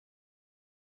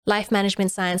Life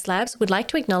Management Science Labs would like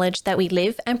to acknowledge that we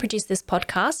live and produce this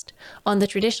podcast on the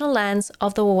traditional lands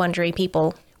of the Wurundjeri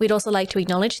people. We'd also like to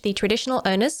acknowledge the traditional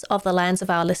owners of the lands of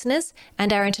our listeners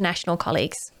and our international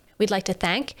colleagues. We'd like to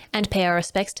thank and pay our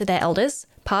respects to their elders,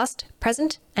 past,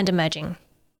 present, and emerging.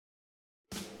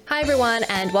 Hi everyone,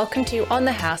 and welcome to On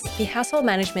the House, the Household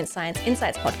Management Science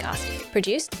Insights podcast,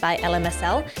 produced by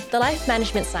LMSL, the Life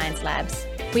Management Science Labs.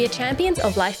 We are champions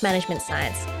of life management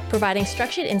science, providing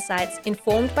structured insights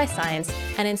informed by science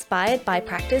and inspired by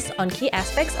practice on key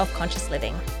aspects of conscious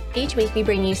living. Each week we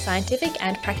bring you scientific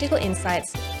and practical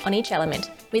insights on each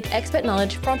element, with expert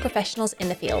knowledge from professionals in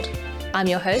the field. I'm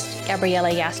your host,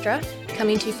 Gabriella Yastra,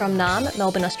 coming to you from Naarm,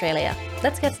 Melbourne, Australia.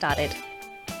 Let's get started.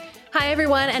 Hi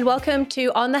everyone, and welcome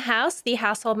to On the House, the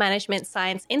Household Management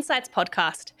Science Insights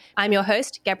podcast. I'm your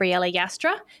host, Gabriella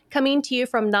Yastra, coming to you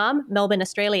from Naarm, Melbourne,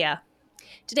 Australia.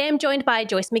 Today I'm joined by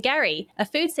Joyce McGarry, a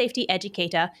food safety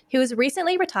educator who was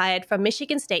recently retired from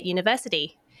Michigan State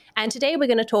University. And today we're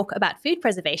going to talk about food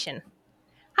preservation.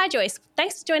 Hi Joyce,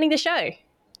 thanks for joining the show.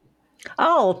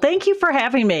 Oh, thank you for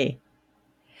having me.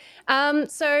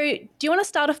 So do you want to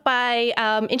start off by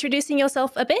introducing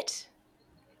yourself a bit?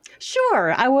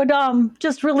 Sure. I would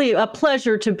just really a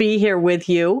pleasure to be here with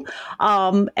you.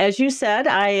 As you said,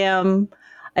 I am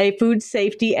a food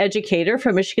safety educator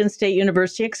from Michigan State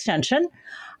University Extension.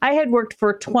 I had worked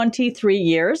for 23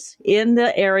 years in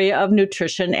the area of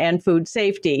nutrition and food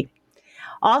safety.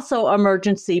 Also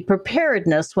emergency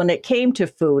preparedness when it came to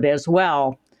food as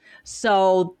well.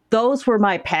 So those were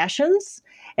my passions,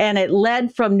 and it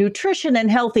led from nutrition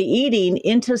and healthy eating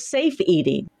into safe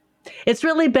eating. It's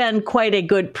really been quite a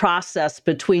good process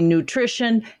between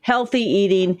nutrition, healthy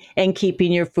eating, and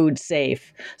keeping your food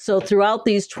safe. So throughout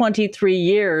these 23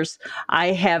 years,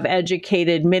 I have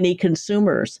educated many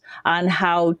consumers on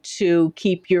how to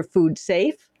keep your food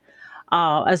safe,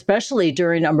 especially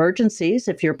during emergencies.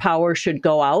 If your power should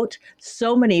go out,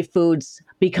 so many foods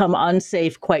become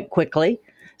unsafe quite quickly.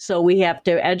 So we have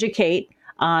to educate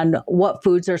on what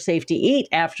foods are safe to eat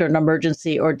after an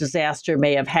emergency or disaster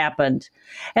may have happened.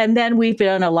 And then we've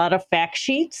done a lot of fact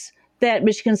sheets that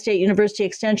Michigan State University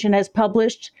Extension has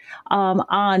published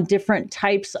on different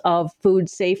types of food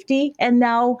safety and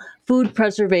now food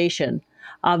preservation,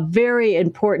 a very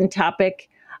important topic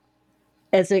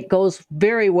as it goes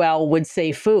very well with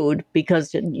safe food,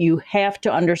 because you have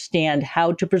to understand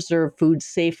how to preserve food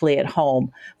safely at home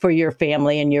for your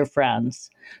family and your friends.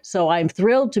 So I'm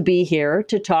thrilled to be here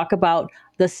to talk about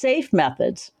the safe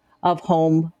methods of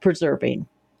home preserving.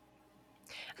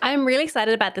 I'm really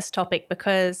excited about this topic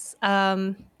because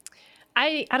I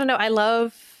don't know, I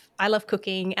love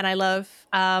cooking, and I love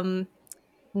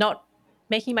not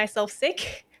making myself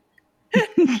sick,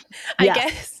 I Yes.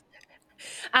 guess.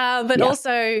 But Yes.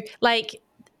 also, like,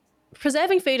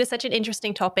 preserving food is such an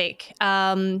interesting topic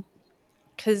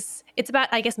because it's about,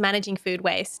 I guess, managing food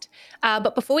waste.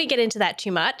 But before we get into that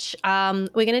too much, we're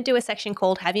going to do a section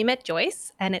called Have You Met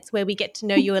Joyce? And it's where we get to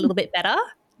know you a little bit better.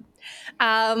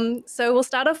 So we'll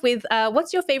start off with,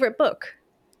 what's your favorite book?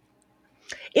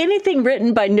 Anything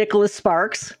written by Nicholas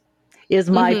Sparks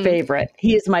is my favorite.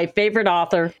 He is my favorite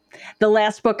author. The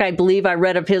last book I believe I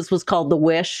read of his was called The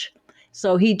Wish.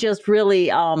 So he just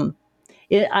really,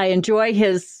 I enjoy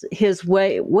his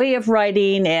way of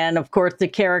writing, and of course the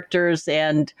characters,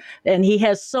 and he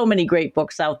has so many great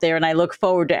books out there, and I look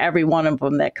forward to every one of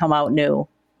them that come out new.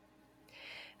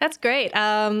 That's great.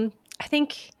 I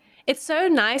think it's so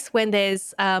nice when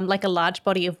there's like a large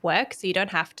body of work, so you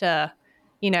don't have to,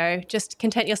 just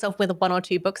content yourself with one or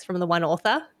two books from the one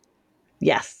author.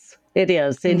 Yes, it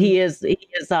is, and he is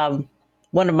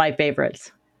one of my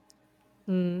favorites.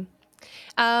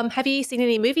 Have you seen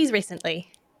any movies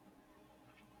recently?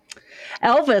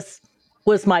 Elvis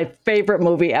was my favorite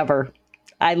movie ever.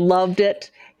 I loved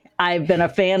it. I've been a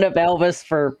fan of Elvis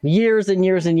for years and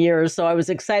years and years. So I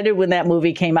was excited when that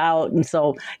movie came out. And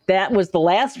so that was the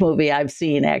last movie I've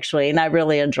seen, actually. And I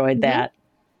really enjoyed that.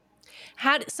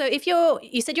 So if you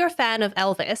said you're a fan of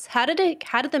Elvis, how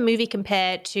did the movie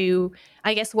compare to,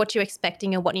 I guess, what you're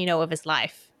expecting and what you know of his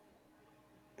life?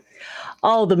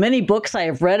 Oh, the many books I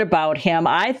have read about him,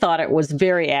 I thought it was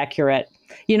very accurate.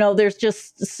 There's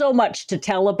just so much to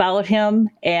tell about him.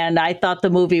 And I thought the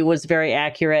movie was very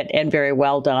accurate and very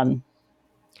well done.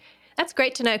 That's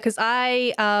great to know, because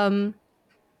I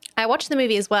watched the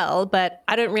movie as well, but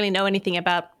I don't really know anything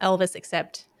about Elvis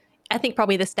except I think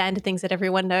probably the standard things that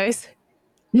everyone knows.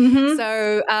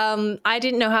 So I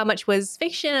didn't know how much was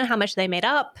fiction and how much they made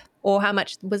up or how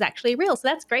much was actually real. So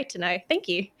that's great to know. Thank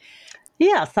you.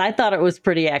 Yes, I thought it was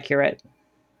pretty accurate.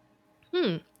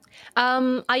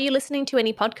 Are you listening to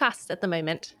any podcasts at the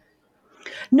moment?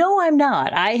 No, I'm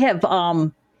not. I have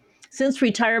since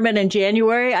retirement in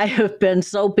January, I have been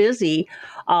so busy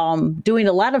doing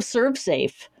a lot of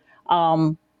ServSafe.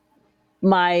 Um,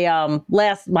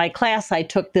 my class I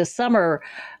took this summer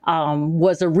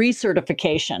was a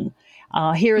recertification.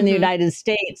 Here in the Hmm. United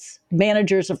States,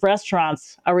 managers of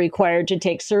restaurants are required to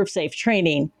take ServSafe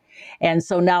training, and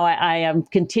so now I am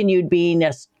continued being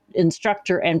an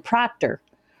instructor and proctor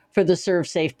for the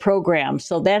ServSafe program.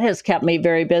 So that has kept me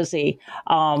very busy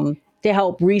to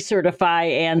help recertify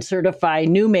and certify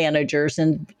new managers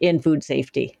in food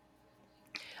safety.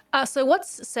 So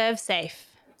what's Serve Safe?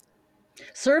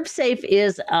 ServSafe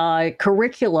is a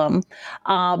curriculum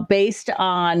based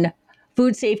on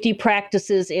food safety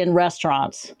practices in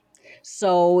restaurants.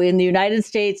 So, in the United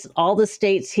States, all the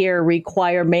states here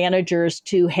require managers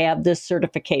to have this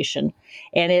certification.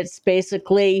 And it's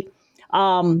basically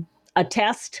a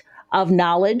test of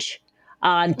knowledge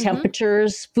on Hmm.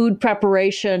 temperatures, food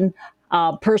preparation,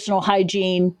 personal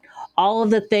hygiene, all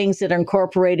of the things that are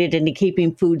incorporated into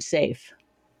keeping food safe.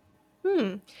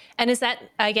 Hmm. And is that,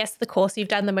 I guess, the course you've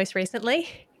done the most recently?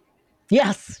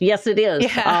 Yes, yes, it is.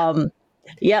 Yeah.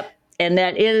 Yep. And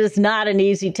that it is not an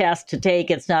easy test to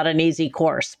take. It's not an easy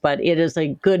course, but it is a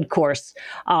good course.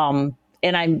 And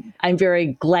I'm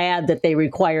very glad that they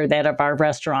require that of our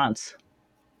restaurants.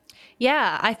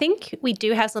 Yeah, I think we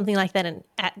do have something like that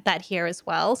at that here as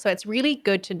well. So it's really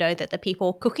good to know that the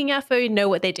people cooking our food know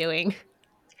what they're doing.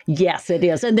 Yes, it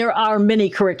is. And there are many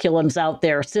curriculums out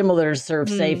there similar to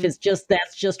ServSafe. Mm. It's just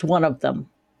that's just one of them.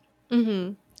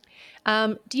 Hmm.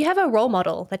 Do you have a role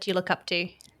model that you look up to?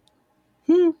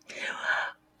 Hmm.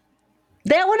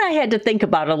 That one I had to think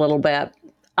about a little bit.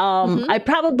 Hmm. I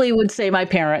probably would say my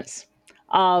parents.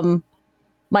 Um,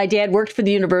 My dad worked for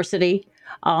the university.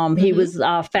 He Hmm. was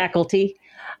faculty,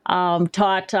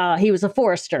 taught, he was a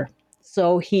forester.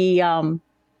 So he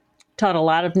taught a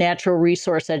lot of natural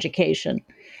resource education.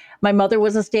 My mother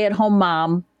was a stay at home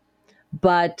mom,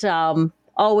 but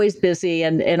always busy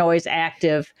and always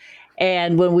active.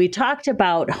 And when we talked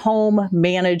about home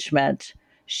management,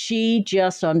 she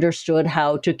just understood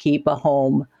how to keep a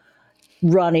home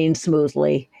running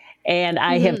smoothly. And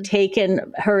I have Hmm.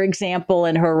 taken her example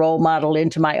and her role model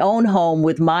into my own home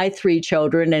with my three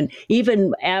children, and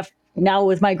even now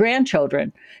with my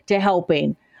grandchildren, to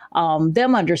helping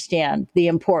them understand the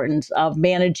importance of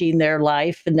managing their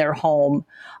life and their home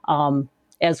um,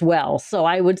 as well. So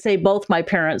I would say both my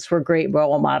parents were great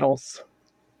role models.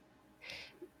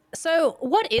 So,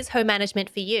 what is home management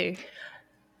for you?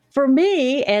 For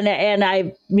me, and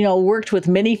I've worked with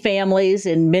many families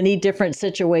in many different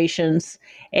situations,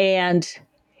 and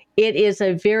it is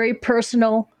a very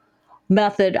personal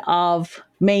method of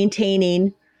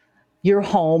maintaining your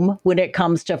home when it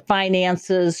comes to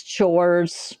finances,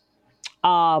 chores,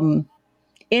 um,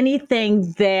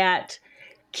 anything that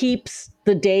keeps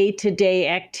the day to day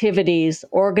activities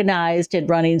organized and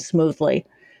running smoothly.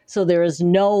 So there is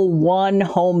no one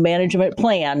home management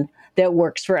plan that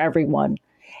works for everyone.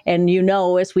 And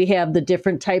as we have the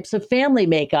different types of family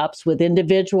makeups with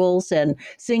individuals and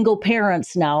single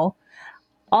parents now,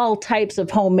 all types of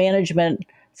home management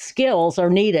skills are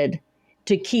needed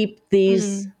to keep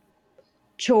these Mm.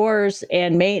 chores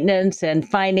and maintenance and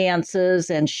finances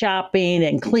and shopping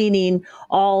and cleaning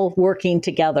all working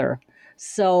together.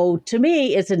 So to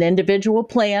me, it's an individual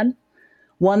plan,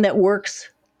 one that works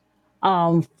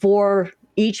for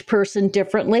each person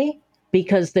differently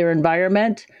because their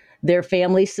environment, their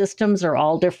family systems are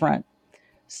all different.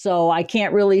 So I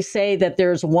can't really say that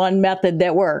there's one method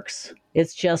that works.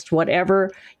 It's just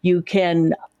whatever you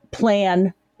can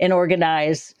plan and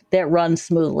organize that runs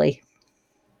smoothly.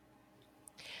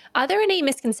 Are there any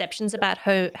misconceptions about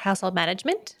household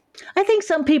management? I think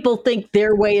some people think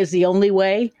their way is the only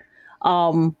way,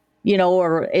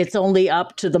 or it's only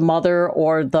up to the mother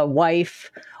or the wife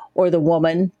or the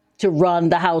woman to run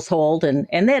the household. And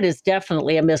that is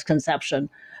definitely a misconception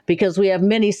because we have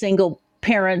many single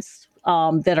parents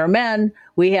that are men.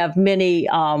 We have many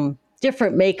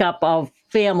different makeup of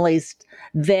families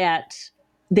that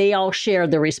they all share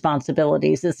the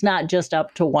responsibilities. It's not just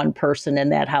up to one person in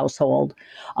that household.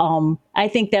 I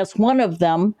think that's one of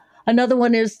them. Another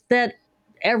one is that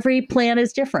every plan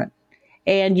is different,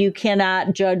 and you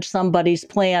cannot judge somebody's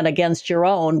plan against your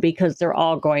own because they're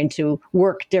all going to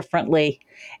work differently.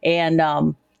 And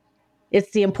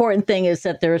it's the important thing is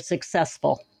that they're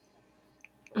successful.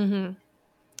 Hmm.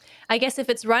 I guess if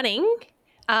it's running,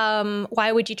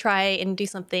 why would you try and do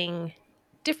something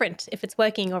different if it's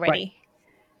working Right. already?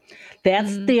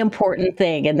 That's Mm. the important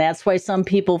thing. And that's why some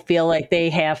people feel like they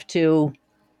have to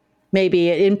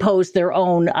maybe impose their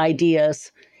own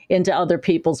ideas into other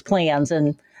people's plans.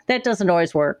 And that doesn't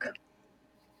always work.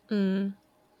 So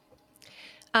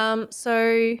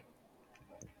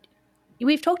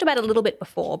we've talked about it a little bit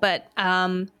before, but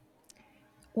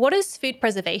what is food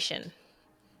preservation?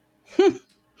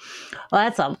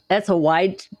 Well, that's a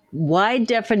wide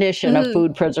definition of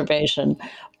food preservation,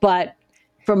 but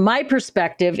from my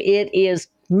perspective, it is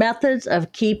methods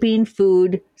of keeping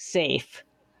food safe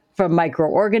from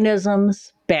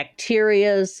microorganisms,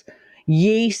 bacterias,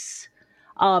 yeasts,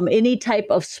 any type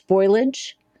of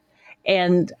spoilage.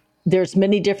 And there's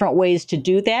many different ways to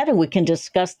do that, and we can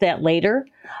discuss that later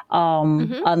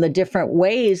on the different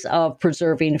ways of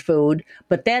preserving food.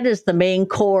 But that is the main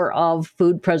core of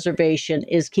food preservation,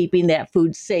 is keeping that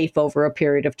food safe over a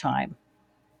period of time.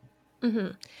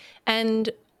 And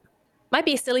might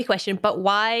be a silly question, but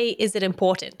why is it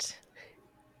important?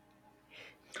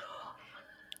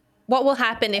 What will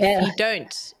happen if you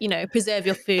don't, preserve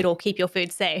your food or keep your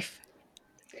food safe?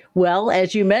 Well,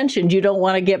 as you mentioned, you don't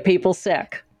want to get people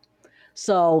sick.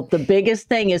 So the biggest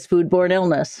thing is foodborne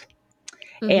illness.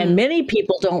 And many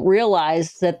people don't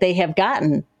realize that they have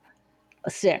gotten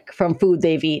sick from food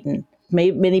they've eaten.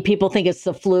 Many people think it's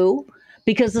the flu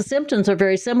because the symptoms are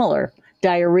very similar: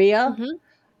 diarrhea,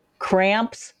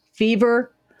 cramps,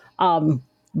 fever,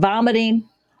 vomiting.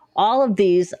 All of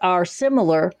these are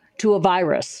similar to a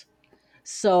virus.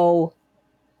 So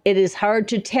it is hard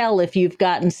to tell if you've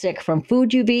gotten sick from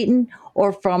food you've eaten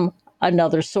or from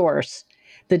another source.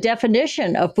 The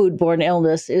definition of foodborne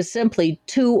illness is simply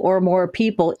two or more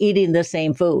people eating the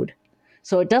same food.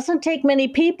 So it doesn't take many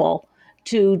people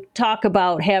to talk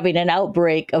about having an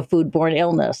outbreak of foodborne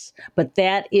illness, but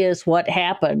that is what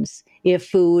happens if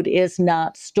food is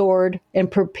not stored and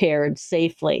prepared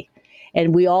safely.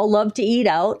 And we all love to eat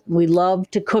out, we love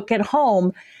to cook at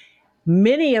home.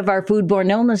 Many of our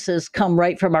foodborne illnesses come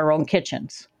right from our own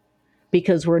kitchens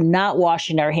because we're not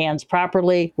washing our hands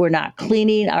properly. We're not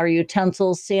cleaning our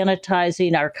utensils,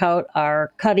 sanitizing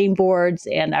our cutting boards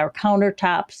and our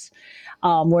countertops.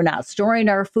 We're not storing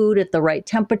our food at the right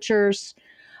temperatures.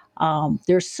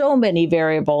 There's so many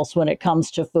variables when it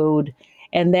comes to food.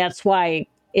 And that's why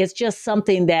it's just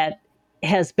something that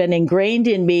has been ingrained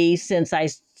in me since I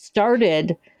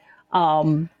started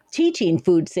teaching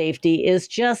food safety, is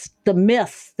just the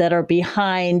myths that are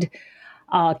behind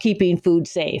keeping food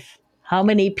safe. How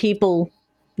many people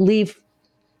leave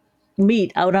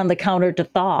meat out on the counter to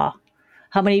thaw?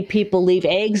 How many people leave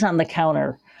eggs on the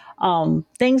counter?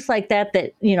 Things like that,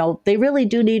 they really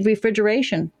do need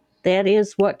refrigeration. That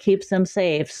is what keeps them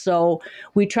safe. So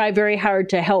we try very hard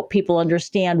to help people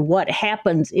understand what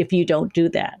happens if you don't do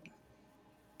that.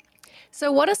 So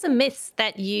what are some myths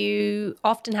that you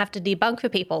often have to debunk for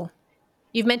people?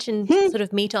 You've mentioned sort of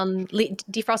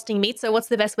defrosting meat. So what's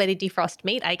the best way to defrost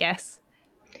meat, I guess?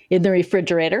 In the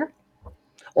refrigerator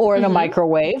or in a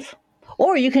microwave,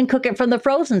 or you can cook it from the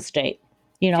frozen state.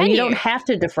 You don't have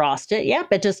to defrost it.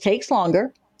 Yep, it just takes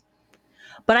longer.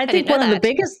 But I think one of the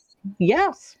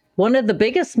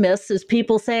biggest myths is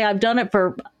people say, I've done it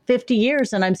for 50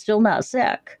 years and I'm still not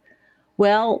sick.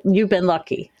 Well, you've been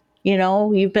lucky.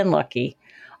 You've been lucky.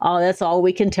 That's all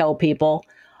we can tell people.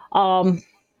 A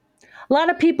lot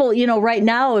of people, right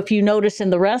now, if you notice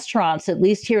in the restaurants, at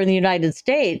least here in the United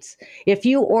States, if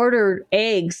you order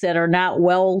eggs that are not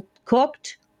well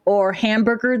cooked or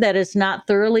hamburger that is not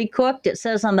thoroughly cooked, it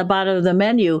says on the bottom of the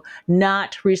menu,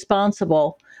 not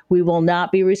responsible. We will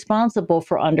not be responsible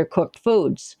for undercooked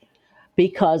foods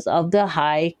because of the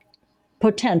high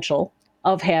potential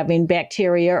of having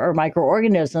bacteria or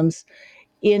microorganisms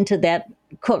into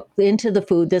the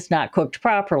food that's not cooked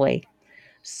properly.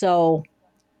 So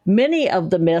many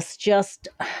of the myths just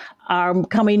are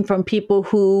coming from people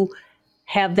who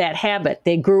have that habit.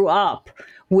 They grew up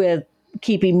with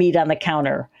keeping meat on the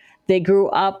counter. They grew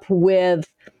up with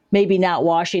maybe not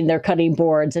washing their cutting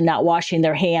boards and not washing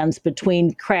their hands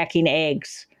between cracking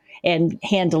eggs and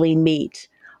handling meat.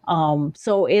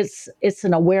 So it's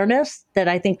an awareness that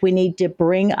I think we need to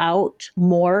bring out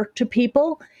more to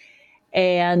people.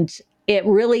 And it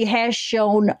really has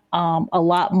shown a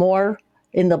lot more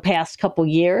in the past couple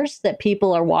years that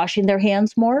people are washing their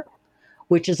hands more,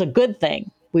 which is a good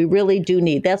thing. We really do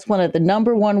need. That's one of the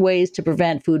number one ways to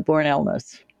prevent foodborne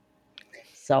illness.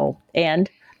 So, and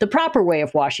the proper way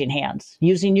of washing hands,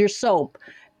 using your soap,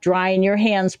 drying your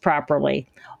hands properly,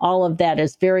 all of that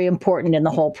is very important in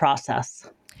the whole process.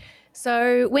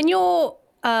 So when you're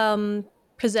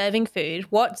preserving food,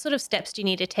 what sort of steps do you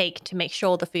need to take to make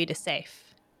sure the food is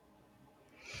safe?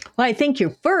 Well, I think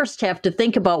you first have to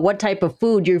think about what type of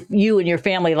food you and your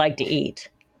family like to eat.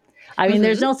 I mean,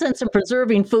 there's no sense in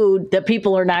preserving food that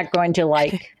people are not going to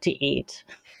like to eat.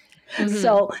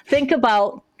 So think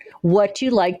about what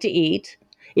you like to eat.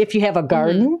 If you have a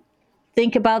garden,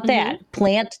 think about that.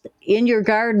 Plant in your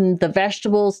garden the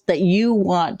vegetables that you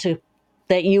want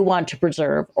to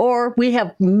preserve. Or we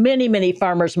have many, many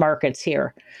farmers markets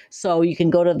here. So you can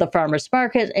go to the farmers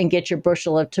market and get your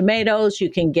bushel of tomatoes. You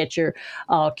can get your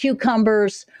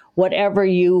cucumbers, whatever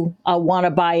you want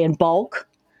to buy in bulk.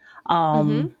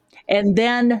 And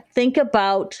then think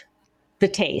about the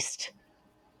taste.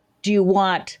 Do you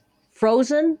want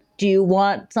frozen? Do you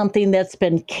want something that's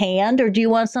been canned, or do you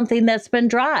want something that's been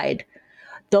dried?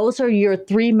 Those are your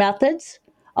three methods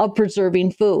of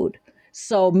preserving food.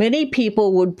 So many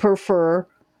people would prefer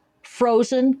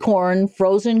frozen corn,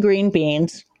 frozen green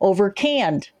beans over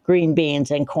canned green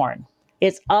beans and corn.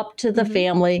 It's up to the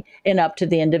family and up to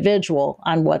the individual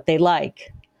on what they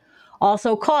like.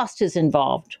 Also, cost is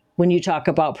involved when you talk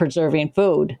about preserving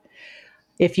food.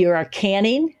 If you are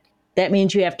canning, that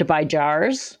means you have to buy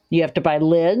jars, you have to buy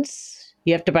lids,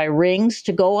 you have to buy rings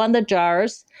to go on the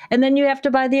jars, and then you have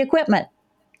to buy the equipment,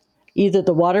 either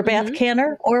the water bath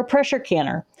canner or a pressure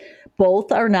canner.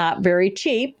 Both are not very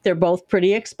cheap. They're both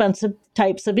pretty expensive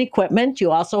types of equipment.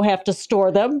 You also have to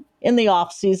store them in the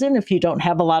off season if you don't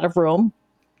have a lot of room.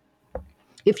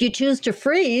 If you choose to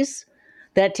freeze,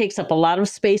 that takes up a lot of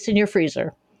space in your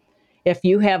freezer. If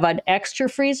you have an extra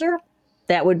freezer,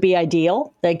 that would be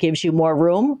ideal. That gives you more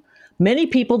room. Many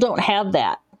people don't have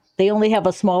that. They only have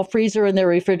a small freezer in their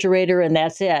refrigerator, and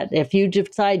that's it. If you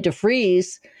decide to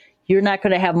freeze, you're not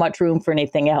going to have much room for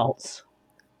anything else.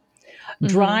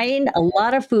 Drying, a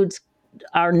lot of foods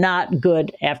are not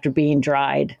good after being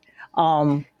dried.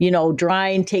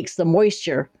 Drying takes the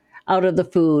moisture out of the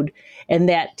food, and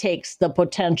that takes the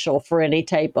potential for any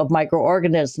type of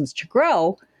microorganisms to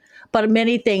grow. But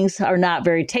many things are not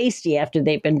very tasty after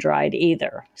they've been dried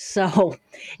either. So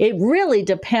it really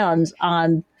depends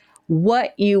on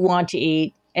what you want to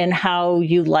eat and how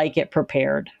you like it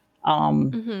prepared.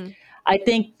 I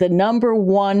think the number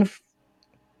one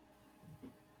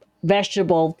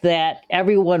vegetable that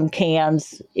everyone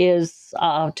cans is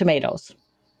tomatoes.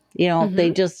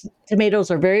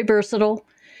 Tomatoes are very versatile.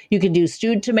 You can do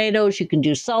stewed tomatoes, you can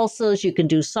do salsas, you can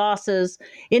do sauces,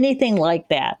 anything like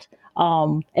that.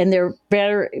 And they're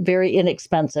very, very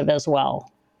inexpensive as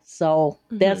well. So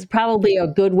that's probably a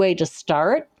good way to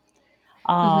start.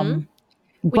 Would you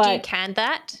But can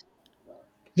that?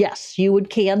 yes, you would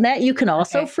can that. You can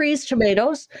also Okay. freeze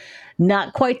tomatoes,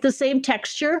 not quite the same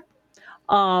texture.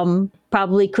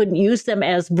 Probably couldn't use them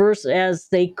as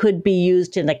they could be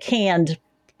used in a canned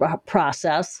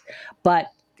process, but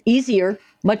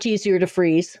much easier to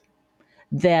freeze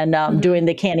than doing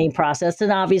the canning process,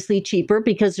 and obviously cheaper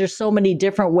because there's so many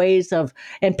different ways of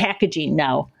and packaging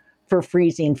now for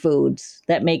freezing foods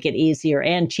that make it easier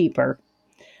and cheaper.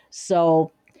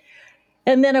 So,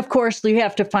 and then of course you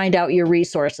have to find out your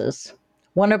resources.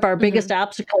 One of our biggest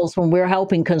obstacles when we're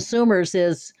helping consumers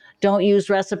is don't use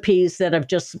recipes that have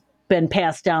just been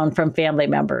passed down from family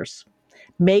members.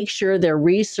 Make sure they're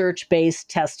research-based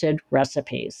tested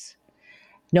recipes.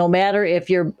 No matter if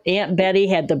your Aunt Betty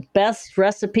had the best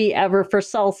recipe ever for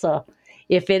salsa,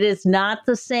 if it is not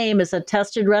the same as a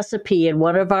tested recipe in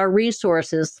one of our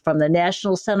resources from the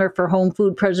National Center for Home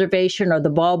Food Preservation or the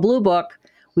Ball Blue Book,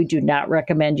 we do not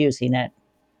recommend using it.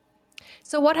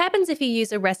 So what happens if you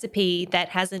use a recipe that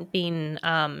hasn't been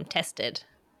tested?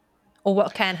 Or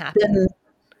what can happen?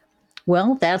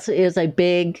 Well, that is a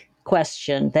big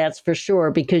question, that's for sure,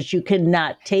 because you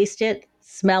cannot taste it,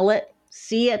 smell it,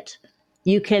 see it.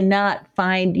 You do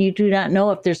not know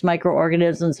if there's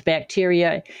microorganisms,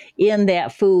 bacteria in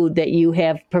that food that you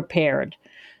have prepared.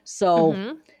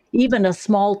 So even a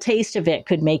small taste of it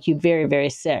could make you very,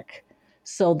 very sick.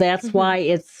 So that's why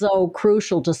it's so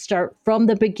crucial to start from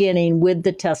the beginning with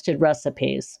the tested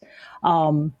recipes.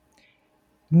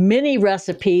 Many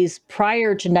recipes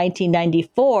prior to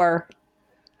 1994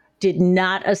 did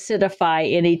not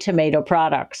acidify any tomato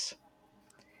products.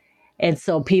 And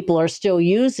so people are still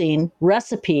using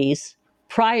recipes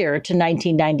prior to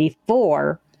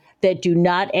 1994 that do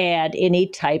not add any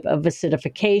type of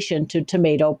acidification to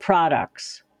tomato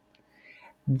products.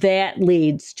 That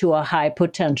leads to a high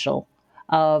potential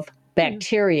of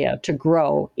bacteria to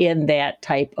grow in that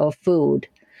type of food.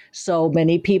 So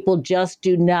many people just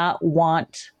do not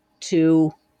want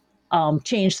to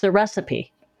change the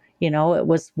recipe. It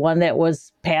was one that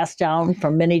was passed down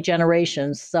from many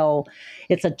generations. So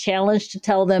it's a challenge to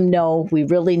tell them, no, we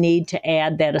really need to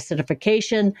add that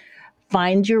acidification.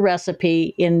 Find your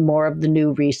recipe in more of the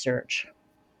new research.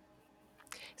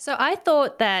 So I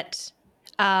thought that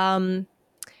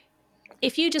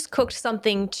if you just cooked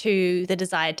something to the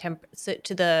desired temperature,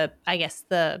 to the, I guess,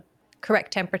 the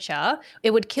correct temperature,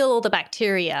 it would kill all the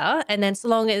bacteria. And then so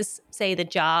long as, say, the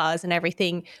jars and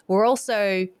everything were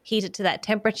also heated to that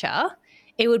temperature,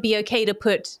 it would be okay to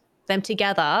put them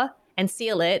together and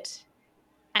seal it,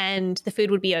 and the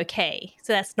food would be okay.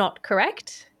 So that's not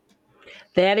correct?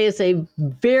 That is a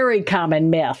very common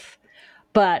myth,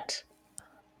 but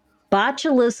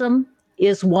botulism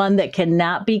is one that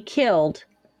cannot be killed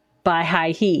by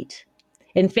high heat.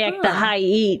 In fact, the Huh. high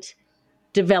heat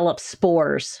develops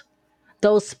spores.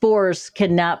 Those spores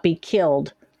cannot be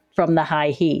killed from the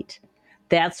high heat.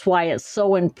 That's why it's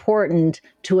so important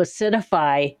to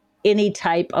acidify any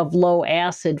type of low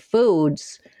acid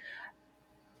foods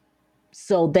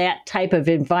so that type of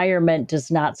environment does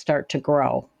not start to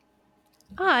grow.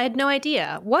 I had no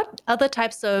idea. What other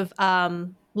types of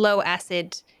low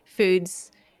acid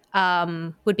foods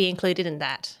would be included in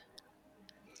that?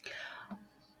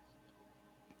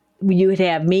 You would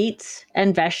have meats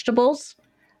and vegetables,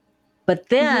 but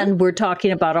Mm-hmm. then we're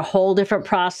talking about a whole different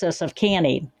process of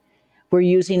canning. We're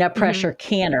using a Mm-hmm. pressure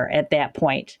canner at that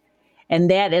point, and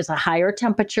that is a higher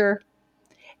temperature,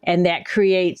 and that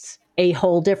creates a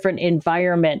whole different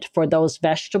environment for those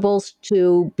vegetables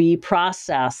to be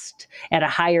processed at a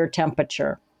higher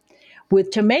temperature.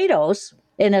 With tomatoes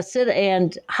and acid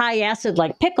and high acid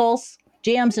like pickles,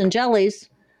 jams, and jellies,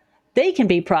 they can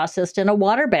be processed in a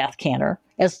water bath canner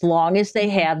as long as they Mm-hmm.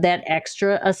 have that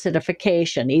extra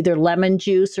acidification, either lemon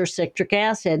juice or citric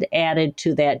acid added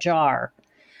to that jar,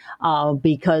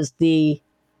 because the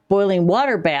boiling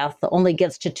water bath only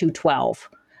gets to 212,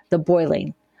 the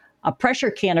boiling. A pressure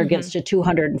canner Mm-hmm. gets to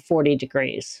 240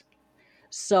 degrees.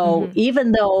 So Mm-hmm.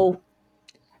 even though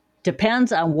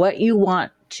depends on what you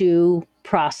want to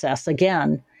process,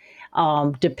 again,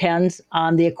 depends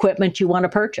on the equipment you want to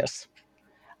purchase.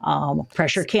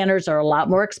 Pressure canners are a lot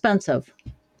more expensive.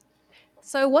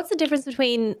 So what's the difference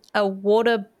between a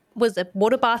water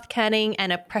bath canning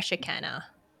and a pressure canner?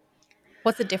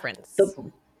 What's the difference?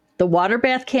 The, the water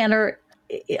bath canner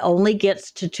only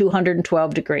gets to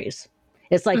 212 degrees.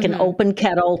 It's like an Mm-hmm. open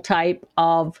kettle type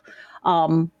of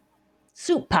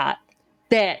soup pot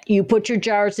that you put your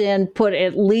jars in, put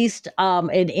at least an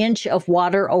inch of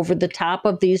water over the top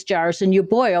of these jars, and you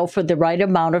boil for the right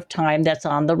amount of time that's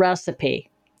on the recipe.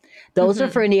 Those are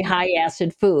Mm-hmm. for any high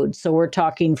acid foods. So we're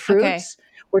talking Okay. fruits,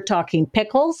 we're talking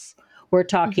pickles, we're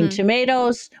talking Mm-hmm.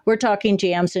 tomatoes, we're talking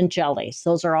jams and jellies.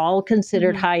 Those are all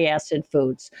considered Mm-hmm. high acid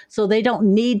foods. So they don't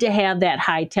need to have that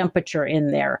high temperature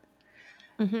in there.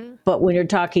 Mm-hmm. But when you're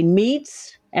talking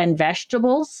meats and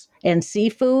vegetables and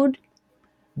seafood,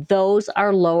 those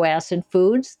are low acid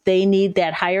foods. They need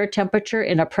that higher temperature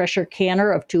in a pressure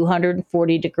canner of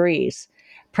 240 degrees.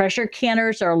 Pressure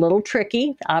canners are a little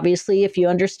tricky. Obviously, if you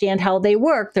understand how they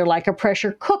work, they're like a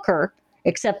pressure cooker,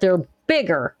 except they're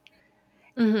bigger.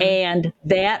 Mm-hmm. And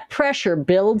that pressure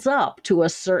builds up to a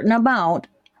certain amount.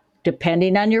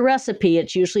 Depending on your recipe,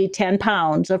 it's usually 10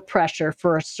 pounds of pressure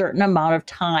for a certain amount of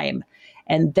time.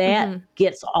 And that Mm-hmm.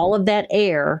 gets all of that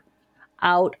air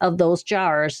out of those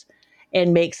jars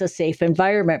and makes a safe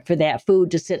environment for that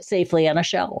food to sit safely on a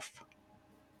shelf.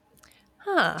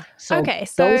 Huh. So Okay.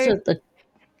 those So, are the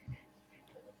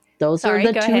those are sorry,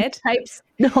 the go two ahead. types.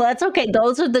 No, that's okay.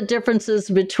 Those are the differences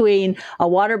between a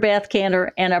water bath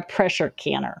canner and a pressure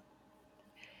canner.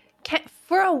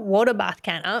 For a water bath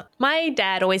canner, my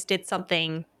dad always did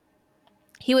something.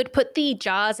 He would put the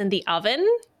jars in the oven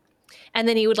and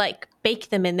then he would like bake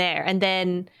them in there. And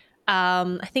then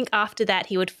I think after that,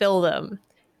 he would fill them,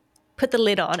 put the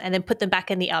lid on, and then put them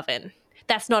back in the oven.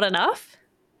 That's not enough?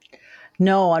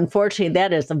 No, unfortunately,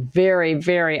 that is a very,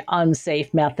 very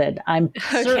unsafe method. I'm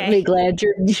certainly Okay. glad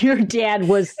your dad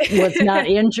was not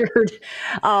injured.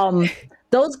 Um,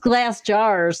 those glass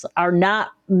jars are not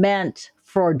meant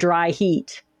for dry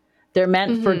heat. They're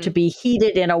meant for to Mm-hmm. be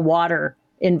heated in a water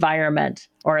environment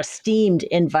or a steamed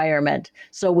environment.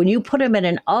 So when you put them in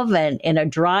an oven in a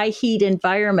dry heat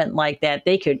environment like that,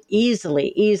 they could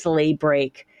easily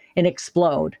break and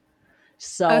explode.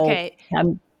 So Okay.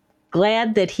 I'm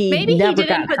glad that he Maybe he never didn't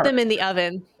got put them in hurt. the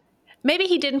oven. Maybe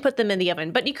he didn't put them in the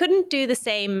oven, but you couldn't do the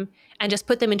same and just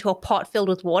put them into a pot filled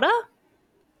with water?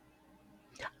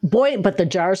 Boy, but the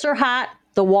jars are hot,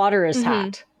 the water is Mm-hmm.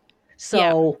 hot.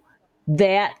 Yeah. So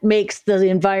that makes the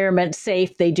environment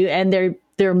safe. They do, and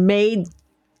they're made,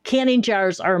 canning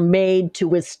jars are made to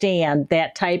withstand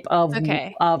that type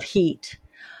Okay. of heat.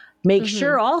 Make Mm-hmm.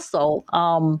 sure also,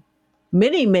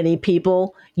 many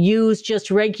people use just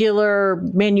regular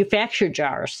manufactured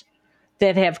jars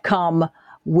that have come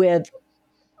with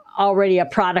already a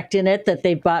product in it that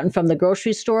they've bought from the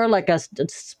grocery store, like a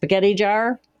spaghetti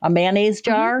jar, a mayonnaise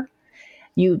Mm-hmm. jar.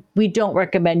 We don't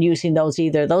recommend using those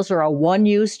either. Those are a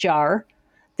one-use jar.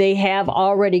 They have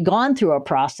already gone through a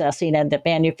processing at the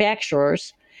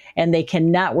manufacturers, and they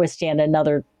cannot withstand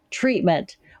another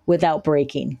treatment without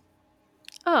breaking.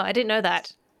 Oh, I didn't know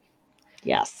that.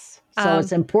 Yes. So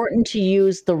it's Um, important to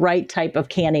use the right type of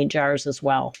canning jars as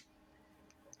well.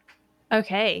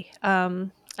 okay.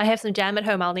 I have some jam at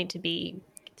home I'll need to be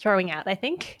throwing out, I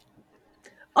think.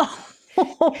 Oh,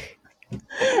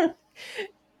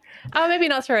 Oh, maybe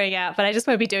not throwing out, but I just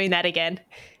won't be doing that again.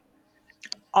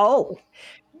 oh,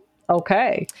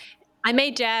 okay. I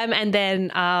made jam and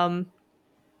then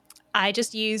I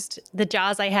just used the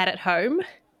jars I had at home,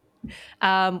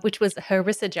 which was a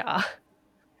harissa jar.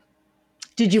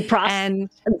 Did you process? And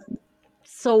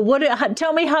So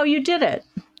tell me how you did it.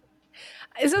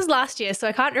 this was last year, so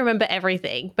I can't remember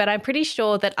everything, but I'm pretty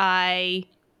sure that I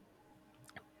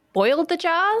boiled the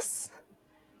jars,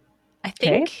 I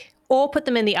Okay. think, or put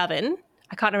them in the oven.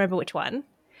 I can't remember which one.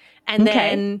 And Okay.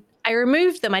 then I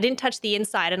removed them. I didn't touch the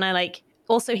inside, and I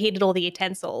also heated all the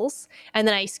utensils. And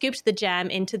then I scooped the jam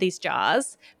into these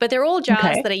jars. But they're all jars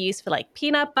Okay. that I use for like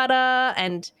peanut butter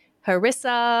and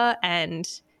harissa and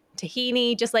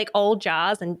tahini, just like old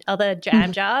jars and other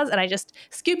jam jars. And I just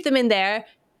scooped them in there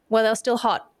while they're still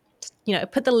hot,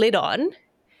 put the lid on.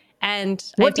 And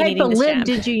I've What been type eating of this lid jam.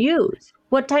 did you use?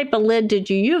 What type of lid did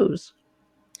you use?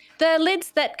 The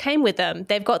lids that came with them,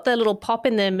 they've got the little pop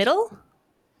in the middle.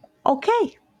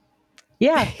 Okay.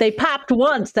 Yeah, they popped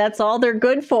once. That's all they're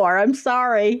good for. I'm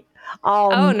sorry. Oh,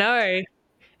 Um, no.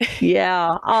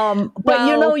 yeah. But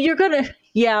Well, you're gonna,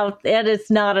 yeah, and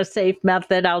it's not a safe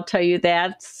method. I'll tell you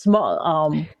that.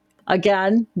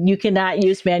 Again, you cannot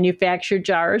use manufactured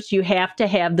jars. You have to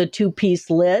have the two-piece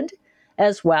lid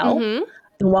as well. mm-hmm.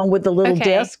 The one with the little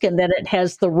Okay. disc, and then it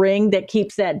has the ring that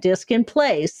keeps that disc in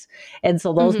place. And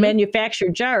so those Mm-hmm.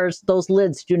 manufactured jars, those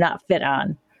lids do not fit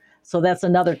on. So that's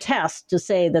another test to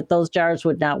say that those jars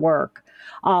would not work.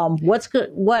 What's good?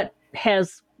 What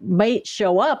has might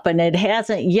show up, and it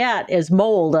hasn't yet, is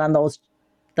mold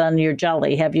on your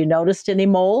jelly. Have you noticed any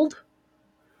mold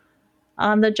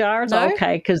on the jars? No?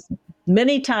 Okay, because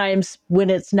many times when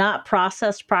it's not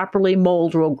processed properly,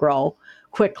 mold will grow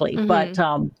quickly. But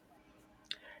Mm-hmm.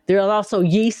 there are also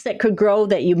yeast that could grow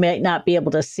that you might not be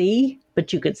able to see,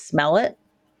 but you could smell it.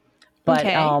 But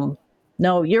Okay.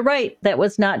 no, you're right. That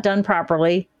was not done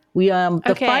properly. We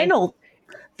Okay.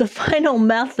 the final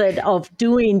method of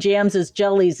doing jams as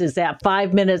jellies is that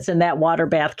 5 minutes in that water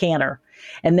bath canner,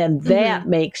 and then Mm-hmm. that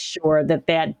makes sure that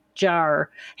that jar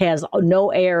has no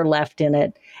air left in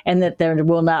it, and that there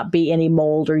will not be any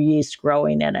mold or yeast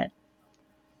growing in it.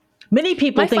 Many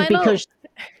people My think final, because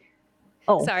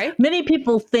oh, sorry. many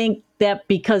people think that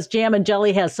because jam and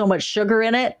jelly has so much sugar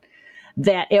in it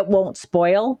that it won't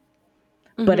spoil,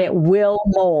 but Mm-hmm. it will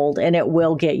mold and it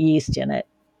will get yeast in it.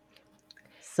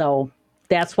 So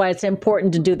that's why it's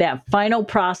important to do that final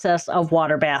process of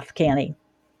water bath canning.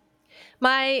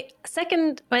 My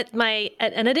second,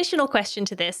 an additional question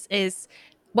to this is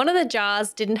one of the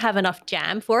jars didn't have enough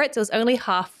jam for it, so it was only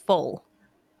half full.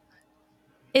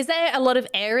 Is there a lot of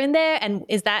air in there, and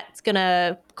is that going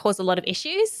to cause a lot of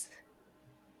issues?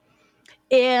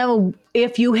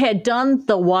 If you had done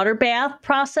the water bath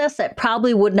process, it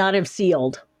probably would not have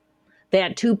sealed.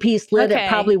 That two-piece lid, it Okay.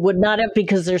 probably would not have,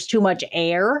 because there's too much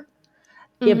air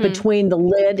in Mm-hmm. between the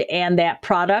lid and that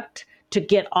product to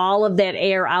get all of that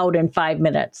air out in 5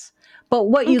 minutes. But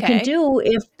what you can Okay. do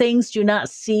if things do not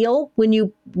seal when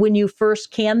you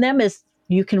first can them is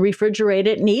you can refrigerate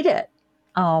it and eat it.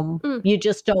 Mm. You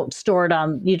just don't store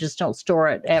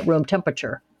it at room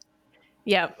temperature.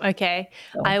 Yeah. Okay.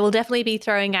 So I will definitely be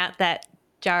throwing out that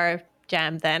jar of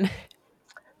jam then.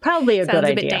 probably a good Sounds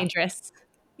a bit idea. dangerous.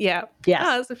 Yeah. Yes.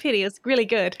 Oh, it's a pity. It's really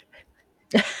good.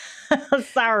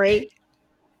 Sorry.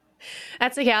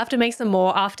 That's okay. I'll have to make some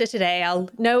more after today. I'll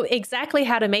know exactly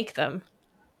how to make them.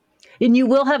 And you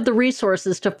will have the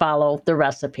resources to follow the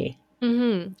recipe.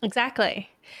 Mm-hmm. Exactly.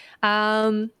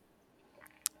 Um,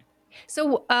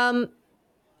 so,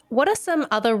 what are some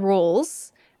other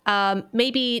rules?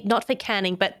 Maybe not for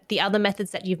canning, but the other methods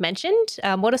that you've mentioned.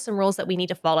 What are some rules that we need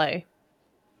to follow?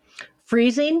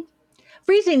 Freezing.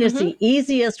 Freezing is Mm-hmm. the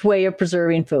easiest way of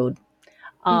preserving food.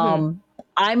 Mm-hmm.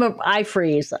 I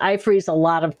freeze. I freeze a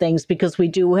lot of things because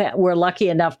we're lucky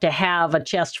enough to have a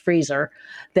chest freezer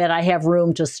that I have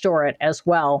room to store it as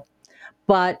well.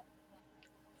 But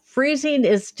freezing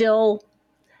is still,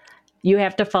 you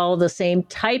have to follow the same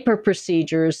type of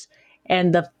procedures.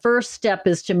 And the first step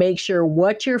is to make sure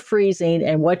what you're freezing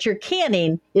and what you're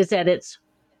canning is at its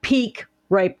peak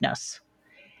ripeness.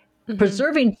 Mm-hmm.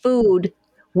 Preserving food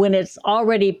when it's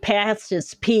already past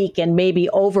its peak and maybe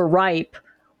overripe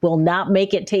will not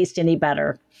make it taste any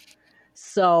better.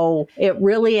 So it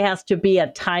really has to be a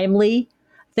timely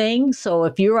thing. So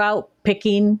if you're out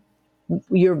picking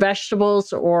your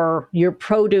vegetables or your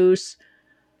produce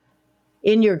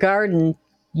in your garden,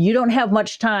 you don't have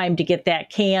much time to get that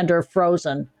canned or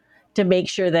frozen to make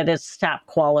sure that it's top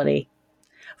quality.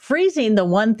 Freezing, the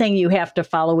one thing you have to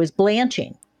follow is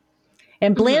blanching.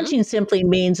 And Mm-hmm. blanching simply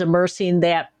means immersing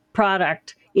that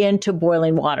product into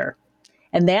boiling water.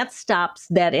 And that stops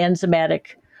that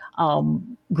enzymatic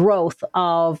growth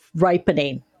of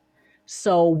ripening.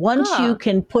 So once you Ah,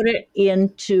 can put it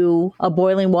into a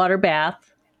boiling water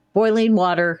bath, boiling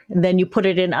water, and then you put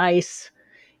it in ice,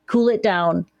 cool it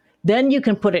down, then you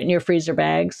can put it in your freezer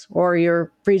bags or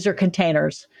your freezer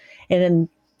containers, and then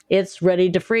it's ready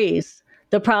to freeze.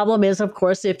 The problem is, of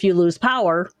course, if you lose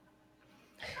power,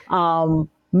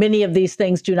 many of these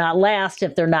things do not last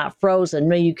if they're not frozen.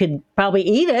 Now, you could probably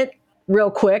eat it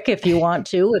real quick if you want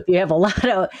to, if you have a lot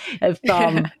of, if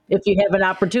you have an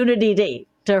opportunity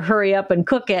to hurry up and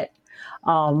cook it.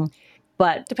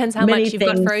 But depends how many much you've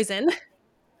got things, frozen.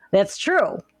 that's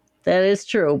true. That is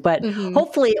true. But Mm-hmm.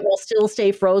 hopefully it will still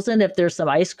stay frozen. If there's some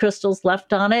ice crystals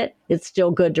left on it, it's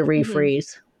still good to Mm-hmm.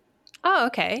 refreeze. Oh,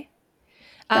 okay.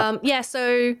 Yep. Yeah,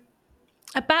 so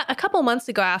about a couple months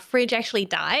ago, our fridge actually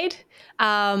died.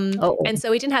 Oh, And so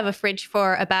we didn't have a fridge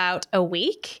for about a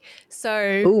week. So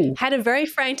ooh. had a very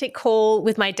frantic call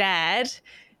with my dad.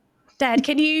 Dad,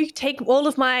 can you take all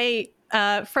of my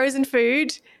frozen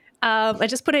food and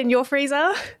just put it in your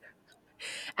freezer?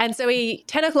 And so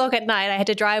 10 o'clock at night, I had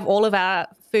to drive all of our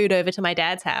food over to my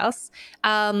dad's house.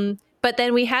 But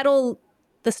then we had all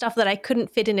the stuff that I couldn't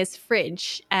fit in his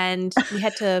fridge and we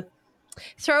had to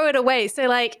throw it away. So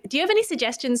like, do you have any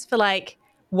suggestions for like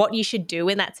what you should do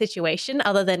in that situation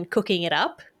other than cooking it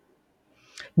up?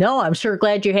 No, I'm sure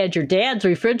glad you had your dad's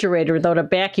refrigerator, though, to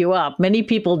back you up. Many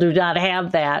people do not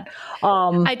have that.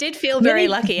 I did feel very Many,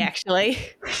 lucky, actually.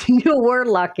 you were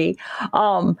lucky.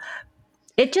 Um,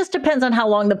 it just depends on how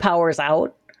long the power is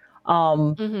out.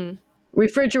 Um, Mm-hmm.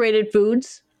 Refrigerated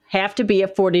foods have to be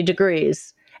at 40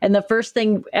 degrees. And the first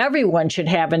thing everyone should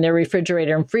have in their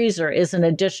refrigerator and freezer is an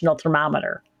additional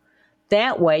thermometer.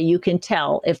 That way you can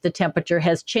tell if the temperature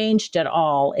has changed at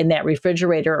all in that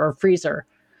refrigerator or freezer.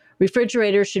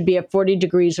 Refrigerator should be at 40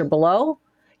 degrees or below,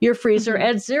 your freezer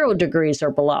Mm-hmm. at 0 degrees or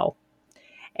below.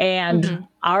 And Mm-hmm.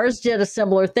 ours did a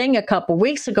similar thing a couple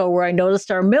weeks ago where I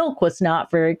noticed our milk was not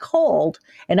very cold.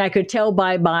 And I could tell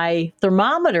by my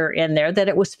thermometer in there that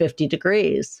it was 50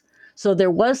 degrees. So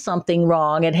there was something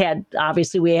wrong. It had,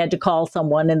 obviously, we had to call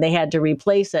someone and they had to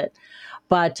replace it.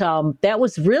 But that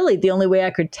was really the only way I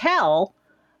could tell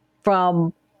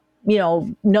from,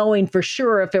 knowing for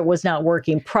sure if it was not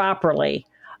working properly.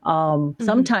 Mm-hmm.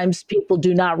 Sometimes people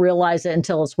do not realize it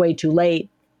until it's way too late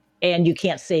and you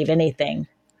can't save anything.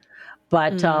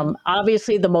 But Mm-hmm.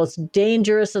 obviously, the most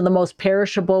dangerous and the most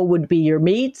perishable would be your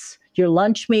meats, your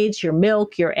lunch meats, your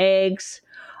milk, your eggs,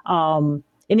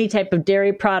 any type of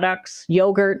dairy products,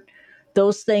 yogurt.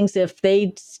 Those things, if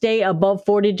they stay above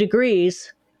 40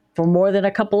 degrees for more than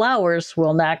a couple hours,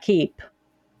 will not keep.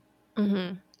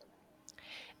 Mm-hmm.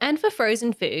 And for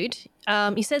frozen food,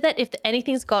 you said that if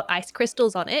anything's got ice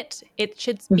crystals on it, it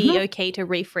should be Mhm. okay to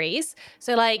refreeze.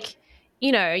 So, like,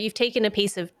 you've taken a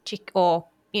piece of or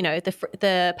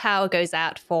the power goes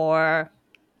out for,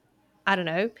 I don't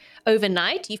know,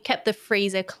 overnight. You've kept the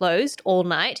freezer closed all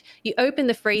night. You open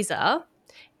the freezer,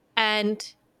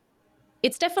 and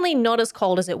it's definitely not as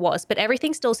cold as it was, but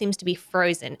everything still seems to be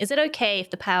frozen. Is it okay if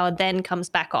the power then comes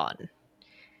back on,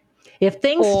 If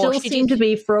things or still should you? seem to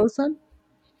be frozen,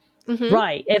 Mm-hmm.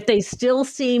 right? If they still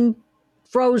seem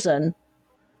frozen,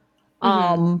 Mm-hmm.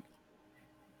 um,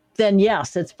 then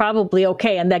yes, it's probably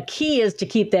okay. And the key is to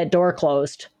keep that door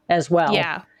closed as well.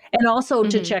 Yeah. And also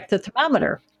to Mm-hmm. check the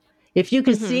thermometer. If you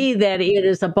can Mm-hmm. see that it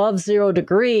is above 0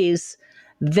 degrees,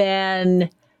 then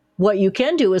what you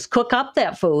can do is cook up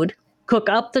that food, cook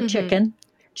up the Mm-hmm.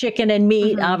 chicken and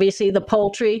meat. Mm-hmm. Obviously, the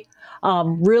poultry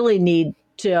really need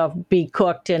to be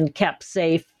cooked and kept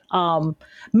safe.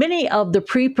 Many of the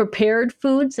pre prepared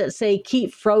foods that say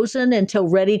keep frozen until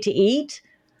ready to eat,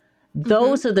 Mm-hmm.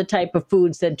 those are the type of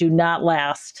foods that do not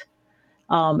last.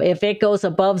 If it goes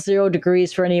above 0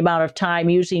 degrees for any amount of time,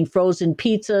 using frozen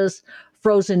pizzas,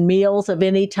 frozen meals of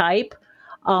any type,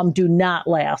 do not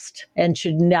last and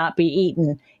should not be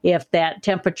eaten if that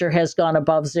temperature has gone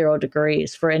above 0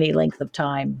 degrees for any length of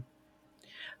time.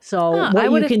 So, Oh, I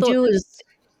what would you have can thought. do is,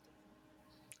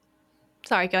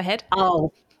 Sorry, go ahead.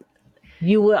 oh,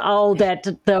 that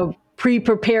the pre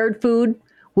prepared food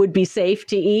would be safe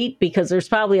to eat because there's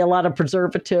probably a lot of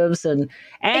preservatives and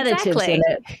additives in Exactly.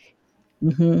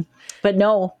 it. But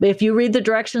no, if you read the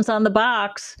directions on the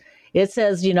box, it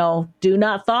says, do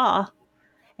not thaw.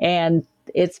 And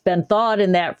it's been thawed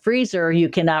in that freezer, you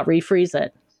cannot refreeze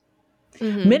it.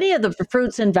 Mm-hmm. Many of the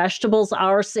fruits and vegetables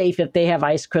are safe if they have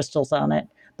ice crystals on it.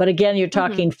 But again, you're Mm-hmm.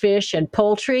 talking fish and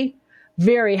poultry,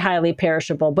 very highly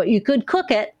perishable. But you could cook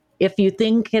it if you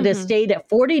think it has Mm-hmm. stayed at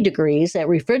 40 degrees at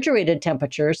refrigerated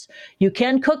temperatures. You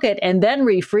can cook it and then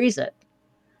refreeze it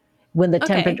when the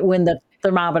Okay. temperature, when the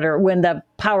thermometer, when the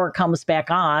power comes back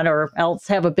on, or else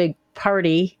have a big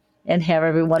party and have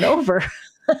everyone over.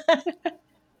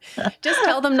 Just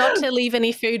tell them not to leave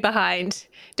any food behind.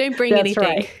 Don't bring That's anything.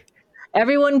 right.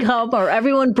 Everyone come or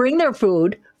everyone bring their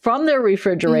food from their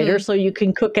refrigerator Mm-hmm. so you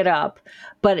can cook it up.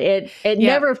 But it Yeah.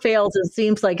 never fails. It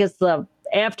seems like it's the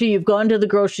after you've gone to the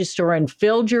grocery store and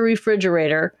filled your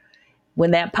refrigerator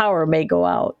when that power may go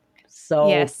out. So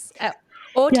Yes.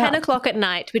 Or 10 yeah, o'clock at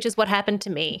night, which is what happened to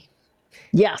me.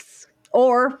 yes.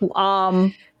 Or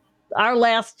our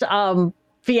last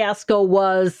fiasco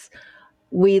was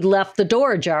we left the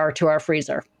door ajar to our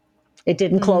freezer. It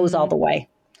didn't close all Mm, the way.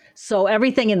 So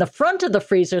everything in the front of the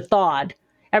freezer thawed.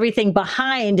 Everything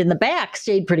behind in the back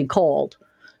stayed pretty cold.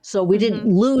 So we didn't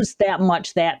mm-hmm. lose that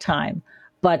much that time.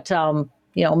 But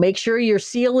make sure your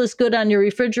seal is good on your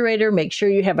refrigerator. Make sure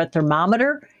you have a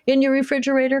thermometer in your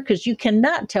refrigerator because you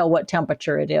cannot tell what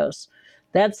temperature it is.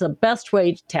 That's the best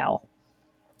way to tell.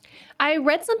 I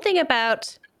read something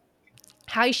about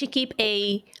how you should keep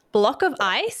a block of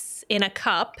ice in a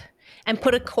cup and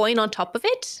put a coin on top of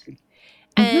it.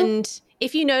 Hmm. And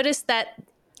if you notice that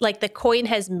like the coin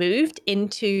has moved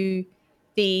into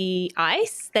the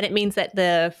ice, then it means that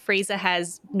the freezer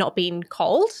has not been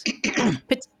cold.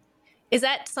 But is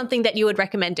that something that you would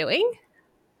recommend doing?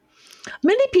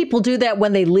 Many people do that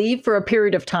when they leave for a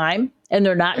period of time and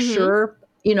they're not Mm-hmm. sure,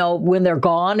 when they're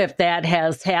gone, if that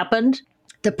has happened.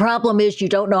 The problem is you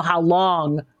don't know how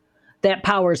long that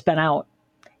power's been out.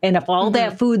 And if all Mm-hmm.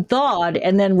 that food thawed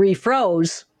and then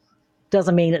refroze,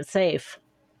 doesn't mean it's safe.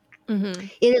 Mm-hmm.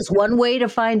 It is one way to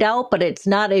find out, but it's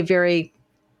not a very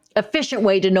efficient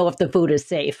way to know if the food is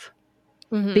safe.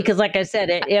 Mm-hmm. Because, like I said,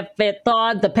 if it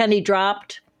thawed, the penny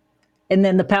dropped, and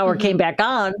then the power Mm-hmm. came back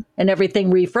on and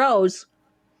everything refroze,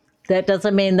 that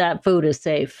doesn't mean that food is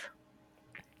safe.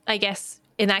 I guess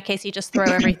in that case, you just throw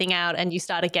everything out and you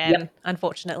start Yep. again,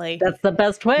 unfortunately. That's the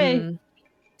best way. Mm.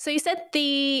 So you said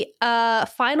the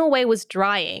final way was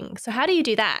drying. So how do you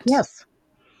do that? Yes.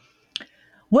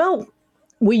 Well,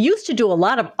 we used to do a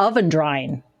lot of oven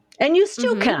drying, and you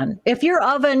still Mm-hmm. can. If your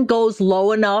oven goes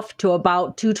low enough to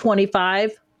about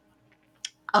 225,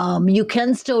 you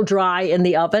can still dry in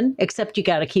the oven, except you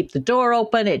got to keep the door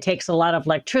open. It takes a lot of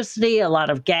electricity, a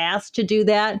lot of gas to do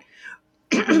that.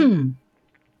 Mm-hmm.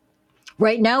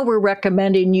 Right now, we're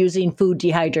recommending using food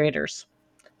dehydrators.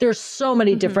 There's so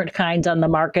many Mm-hmm. different kinds on the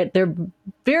market. They're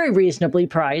very reasonably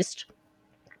priced,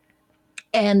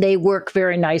 and they work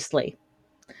very nicely.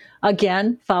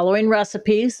 Again, following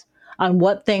recipes on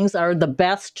what things are the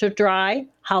best to dry,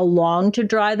 how long to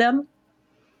dry them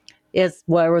is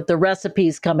where the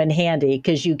recipes come in handy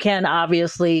because you can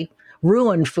obviously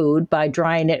ruin food by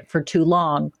drying it for too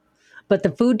long. But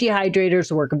the food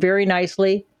dehydrators work very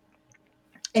nicely.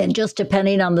 And just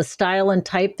depending on the style and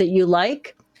type that you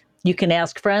like, you can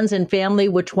ask friends and family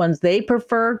which ones they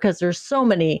prefer because there's so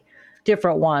many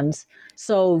different ones.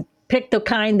 So pick the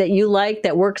kind that you like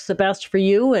that works the best for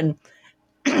you. And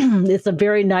it's a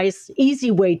very nice,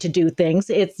 easy way to do things.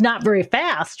 It's not very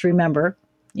fast, remember.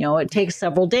 It takes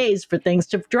several days for things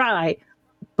to dry,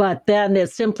 but then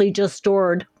it's simply just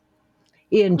stored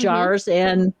in Mm-hmm. jars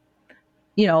and,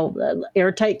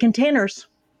 airtight containers.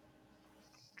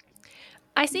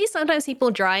 I see sometimes people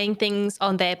drying things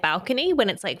on their balcony when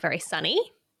it's like very sunny.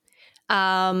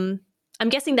 Um, I'm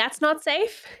guessing that's not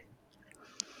safe.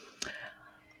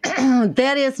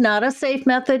 That is not a safe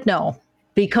method, no,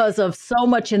 because of so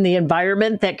much in the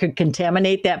environment that could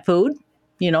contaminate that food.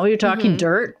 You're talking Mm-hmm.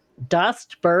 dirt,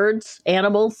 dust, birds,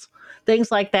 animals,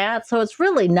 things like that. So it's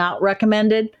really not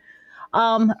recommended.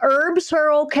 Herbs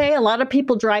are okay. A lot of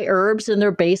people dry herbs in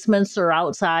their basements or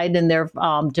outside in their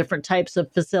different types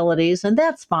of facilities, and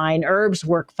that's fine. Herbs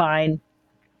work fine.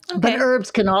 But Okay. herbs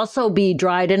can also be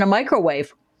dried in a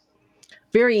microwave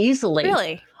very easily.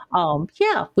 Really?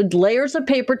 Yeah, with layers of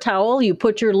paper towel, you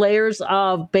put your layers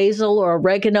of basil or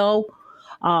oregano,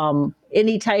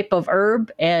 any type of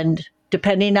herb, and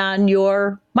depending on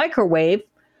your microwave,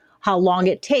 how long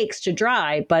it takes to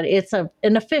dry. But it's an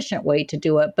efficient way to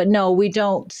do it. But no, we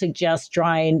don't suggest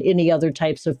drying any other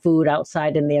types of food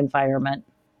outside in the environment.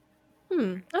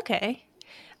 Okay.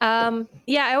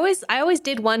 Yeah, I always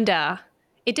did wonder.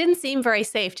 It didn't seem very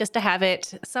safe just to have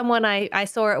it. Someone I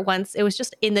saw it once. It was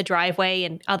just in the driveway,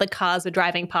 and other cars were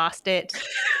driving past it.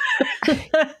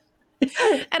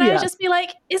 And I would Yes. just be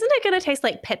like, "Isn't it going to taste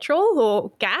like petrol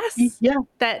or gas Yeah.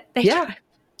 that they Yeah. drive?"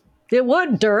 It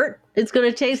would dirt. It's going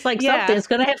to taste like something. Yeah. It's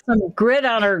going to have some grit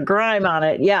on or grime on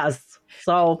it. Yes.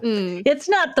 So Mm. it's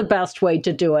not the best way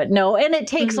to do it. No. And it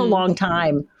takes a Hmm. long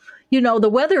time. The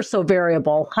weather's so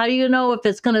variable. How do you know if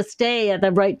it's going to stay at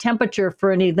the right temperature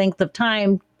for any length of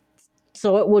time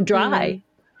so it will dry?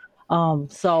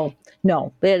 Mm. So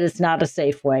no, it is not a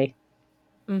safe way.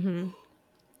 Hmm.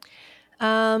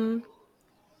 Um.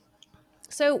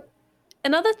 So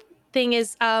another thing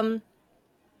is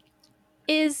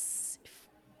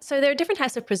so there are different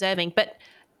types of preserving, but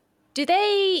do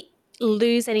they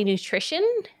lose any nutrition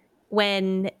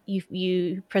when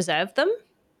you preserve them?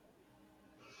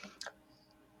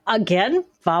 Again,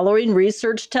 following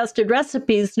research tested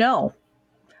recipes, no.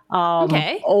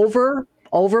 Okay.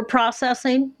 Over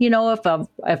processing,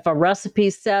 if a recipe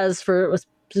says, for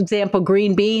example,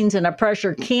 green beans in a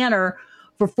pressure canner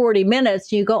for 40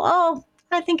 minutes, you go, oh,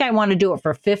 I think I want to do it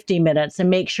for 50 minutes and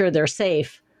make sure they're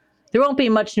safe. There won't be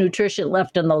much nutrition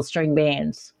left in those string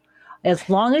beans. As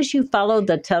long as you follow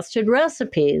the tested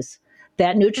recipes,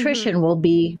 that Hmm. nutrition will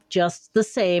be just the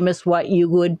same as what you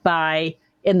would buy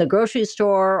in the grocery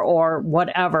store or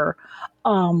whatever.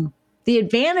 The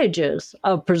advantages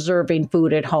of preserving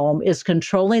food at home is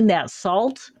controlling that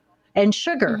salt and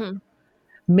sugar. Hmm.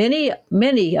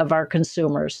 Many of our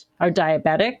consumers are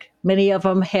diabetic. Many of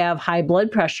them have high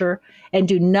blood pressure and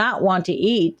do not want to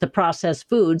eat the processed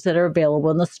foods that are available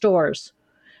in the stores.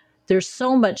 There's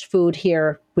so much food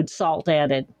here with salt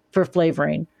added for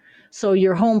flavoring. So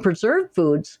your home preserved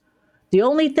foods, the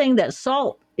only thing that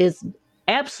salt is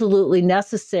absolutely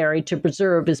necessary to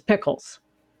preserve is pickles.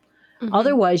 Hmm.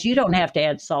 Otherwise, you don't have to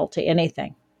add salt to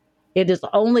anything. It is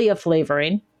only a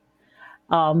flavoring.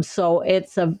 So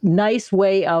it's a nice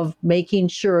way of making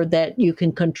sure that you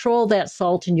can control that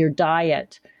salt in your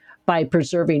diet by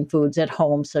preserving foods at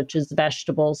home, such as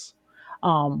vegetables,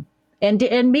 um, and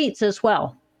meats as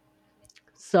well.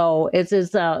 So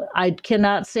I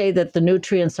cannot say that the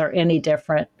nutrients are any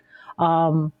different.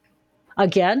 Um,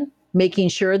 Again, making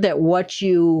sure that what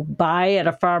you buy at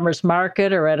a farmer's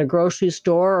market or at a grocery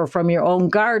store or from your own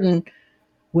garden,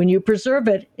 when you preserve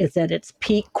it, is at its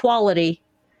peak quality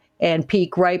and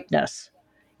peak ripeness.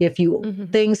 If you Hmm.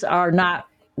 things are not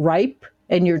ripe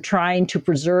and you're trying to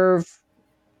preserve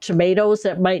tomatoes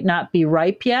that might not be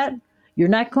ripe yet, you're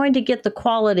not going to get the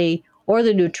quality or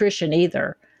the nutrition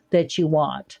either that you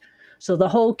want. So the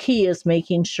whole key is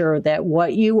making sure that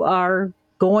what you are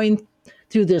going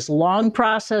through this long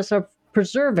process of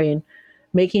preserving,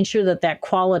 making sure that that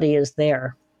quality is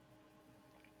there.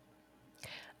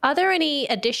 Are there any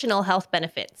additional health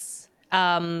benefits?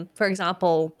 For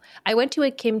example, I went to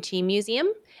a kimchi museum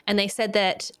and they said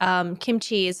that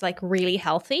kimchi is like really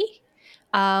healthy.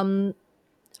 Um,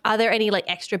 are there any like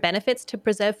extra benefits to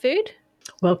preserve food?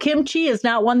 Well, kimchi is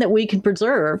not one that we can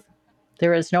preserve.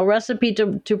 There is no recipe to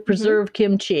Hmm. preserve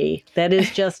kimchi. That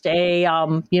is just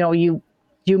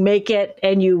you make it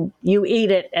and you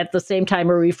eat it at the same time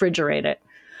or refrigerate it.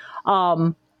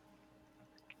 Um,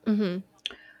 Hmm.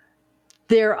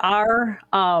 there are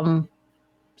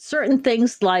certain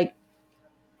things like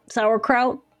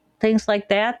sauerkraut, things like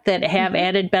that have Hmm.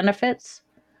 added benefits.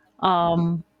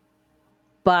 Um,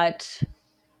 but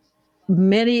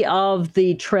many of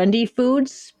the trendy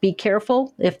foods, be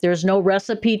careful. If there's no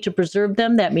recipe to preserve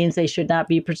them, that means they should not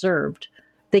be preserved.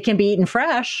 They can be eaten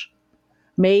fresh,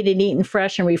 made and eaten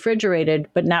fresh and refrigerated,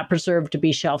 but not preserved to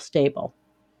be shelf stable.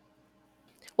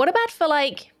 What about for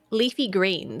like leafy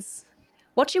greens?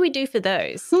 What should we do for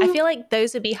those? I Hmm. feel like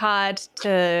those would be hard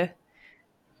to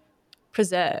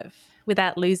preserve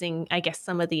without losing, I guess,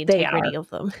 some of the They are. integrity of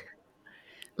them.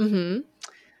 Hmm.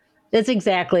 That's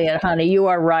exactly it, honey. You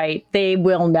are right. They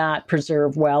will not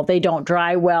preserve well. They don't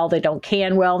dry well, they don't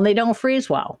can well, and they don't freeze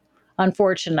well.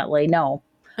 Unfortunately, no.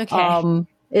 Okay.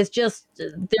 It's just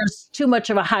there's too much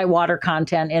of a high water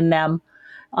content in them,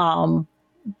 um,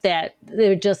 that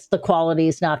they're just the quality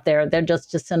is not there. They're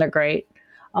just disintegrate.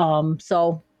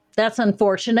 So that's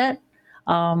unfortunate.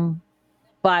 Um,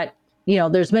 but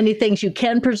there's many things you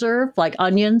can preserve, like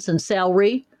onions and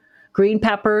celery, green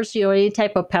peppers, any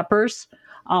type of peppers.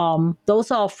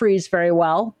 Those all freeze very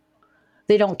well.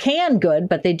 They don't can good,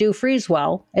 but they do freeze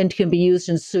well and can be used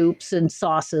in soups and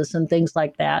sauces and things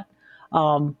like that.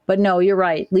 But no, you're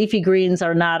right. Leafy greens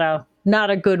are not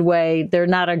a good way. They're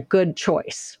not a good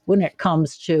choice when it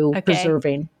comes to Okay.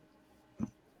 preserving.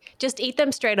 Just eat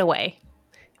them straight away.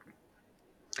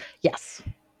 Yes.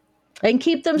 And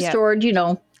keep them Yep. stored,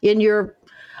 in your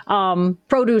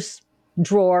produce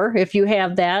drawer if you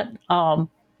have that.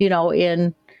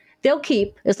 In they'll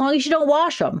keep as long as you don't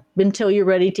wash them until you're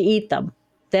ready to eat them.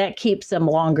 That keeps them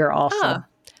longer also. Ah,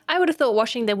 I would have thought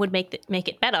washing them would make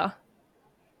it better,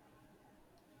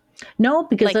 No,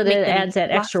 because like it make them adds that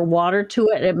last. extra water to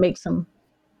it. It makes them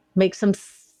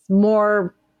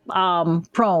more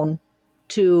prone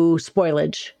to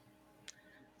spoilage.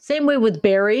 Same way with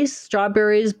berries,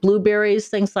 strawberries, blueberries,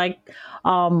 things like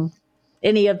um,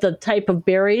 any of the type of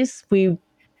berries. We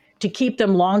to keep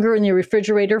them longer in your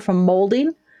refrigerator from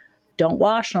molding. Don't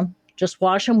wash them. Just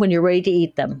wash them when you're ready to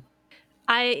eat them.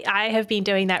 I have been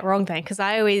doing that wrong then because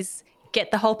I always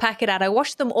get the whole packet out. I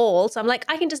wash them all, so I'm like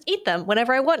I can just eat them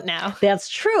whenever I want now. That's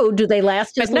true. Do they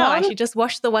last But as no, I long? should just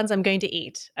wash the ones I'm going to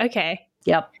eat. Okay.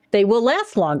 Yep. They will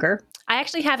last longer I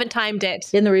actually haven't timed it.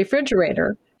 in the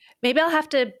refrigerator. Maybe I'll have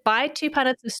to buy 2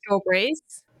 punnets of strawberries.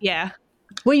 Yeah.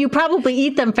 Well, you probably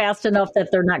eat them fast enough that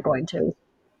they're not going to.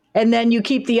 And then you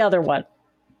keep the other one.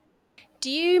 Do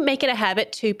you make it a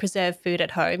habit to preserve food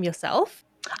at home yourself?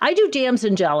 I do jams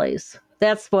and jellies.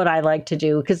 That's what I like to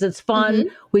do because it's fun. Mm-hmm.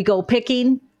 We go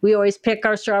picking. We always pick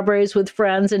our strawberries with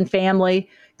friends and family,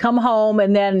 come home,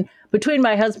 and then between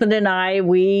my husband and I,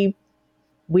 we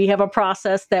have a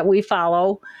process that we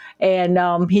follow, and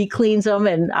he cleans them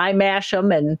and I mash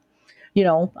them, and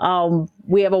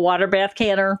we have a water bath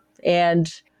canner,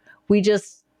 and we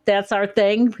just that's our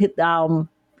thing.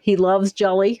 He loves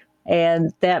jelly,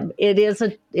 and that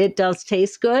it does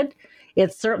taste good.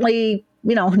 It's certainly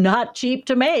not cheap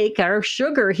to make. Our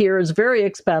sugar here is very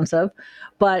expensive,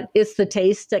 but it's the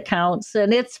taste that counts,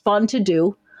 and it's fun to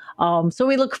do. So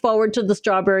we look forward to the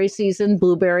strawberry season,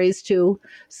 blueberries too.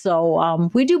 So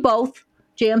we do both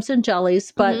jams and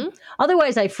jellies, but Mm-hmm.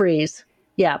 otherwise I freeze.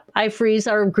 Yeah, I freeze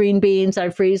our green beans. I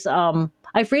freeze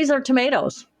our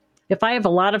tomatoes. If I have a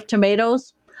lot of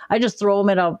tomatoes, I just throw them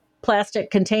in a plastic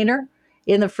container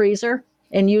in the freezer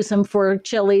and use them for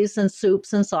chilies and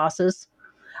soups and sauces.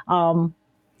 Um,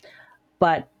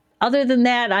 but other than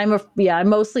that, I'm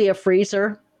mostly a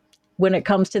freezer when it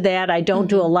comes to that. I don't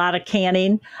do a Mm-hmm. lot of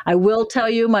canning. I will tell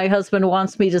you, my husband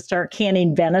wants me to start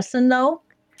canning venison though.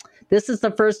 This is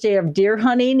the first day of deer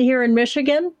hunting here in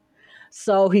Michigan.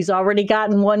 So he's already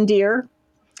gotten one deer,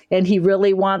 and he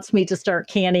really wants me to start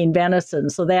canning venison.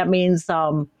 So that means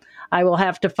I will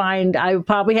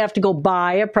probably have to go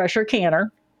buy a pressure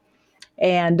canner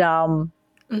and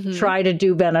Mm-hmm. try to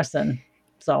do venison.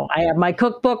 So I have my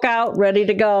cookbook out ready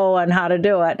to go on how to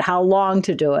do it, how long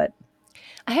to do it.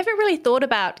 I haven't really thought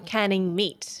about canning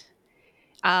meat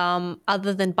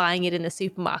other than buying it in the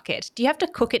supermarket. Do you have to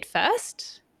cook it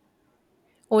first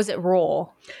or is it raw?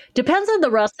 Depends on the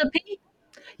recipe.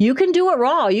 You can do it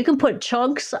raw. You can put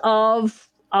chunks of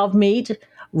meat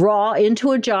raw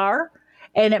into a jar,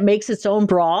 and it makes its own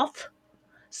broth.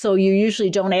 So you usually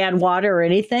don't add water or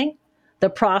anything. The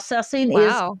processing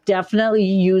is Wow. definitely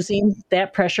using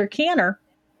that pressure canner.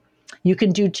 You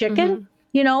can do chicken.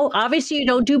 Mm-hmm. Obviously you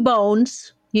don't do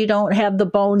bones. You don't have the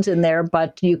bones in there,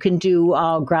 but you can do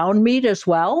ground meat as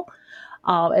well,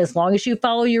 as long as you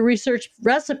follow your research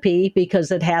recipe, because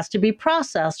it has to be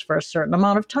processed for a certain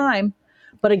amount of time.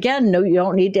 But again, no, you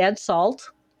don't need to add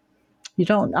salt. You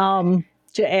don't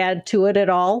to add to it at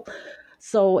all.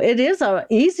 So it is a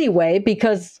easy way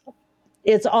because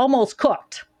it's almost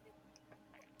cooked.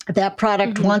 That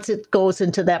product, Mm-hmm. once it goes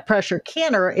into that pressure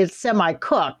canner, it's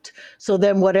semi-cooked. So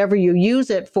then whatever you use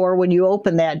it for when you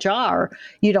open that jar,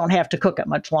 you don't have to cook it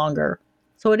much longer.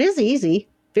 So it is easy,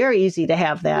 very easy to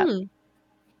have that. Hmm.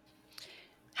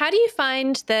 How do you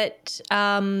find that,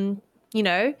 you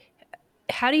know,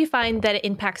 how do you find that it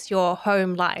impacts your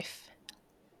home life?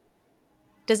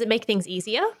 Does it make things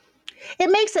easier? It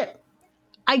makes it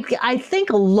I think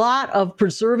a lot of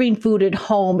preserving food at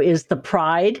home is the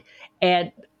pride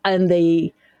and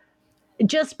the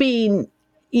just being,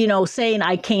 saying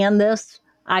I can this,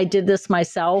 I did this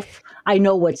myself, I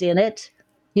know what's in it.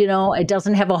 It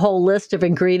doesn't have a whole list of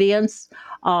ingredients.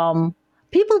 Um,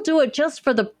 People do it just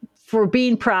for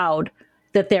being proud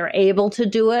that they're able to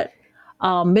do it.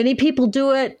 Many people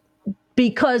do it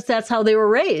because that's how they were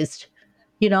raised.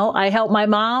 I helped my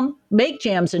mom make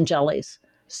jams and jellies.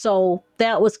 So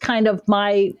that was kind of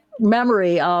my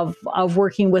memory of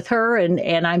working with her,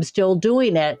 and I'm still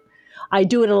doing it. I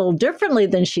do it a little differently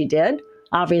than she did.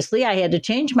 Obviously, I had to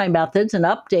change my methods and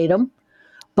update them,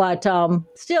 but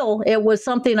still, it was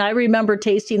something I remember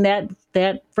tasting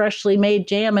that freshly made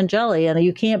jam and jelly, and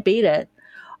you can't beat it.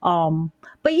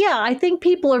 But yeah, I think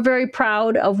people are very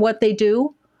proud of what they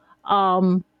do,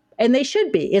 and they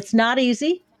should be. It's not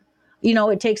easy.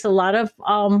 It takes a lot of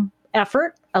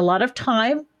effort, a lot of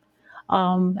time.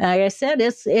 Like I said,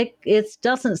 it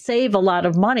doesn't save a lot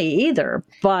of money either,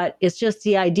 but it's just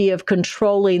the idea of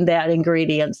controlling that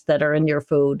ingredients that are in your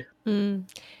food. Do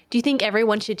you think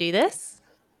everyone should do this?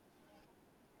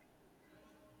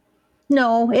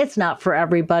 No, it's not for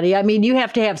everybody. I mean, you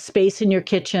have to have space in your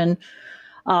kitchen.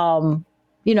 Um,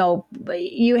 you know,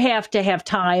 you have to have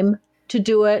time to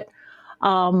do it.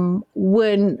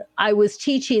 When I was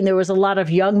teaching, there was a lot of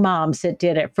young moms that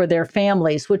did it for their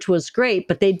families, which was great,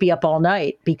 but they'd be up all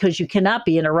night because you cannot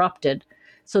be interrupted.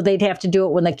 So they'd have to do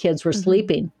it when the kids were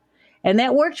sleeping. And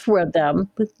that worked for them.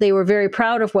 They were very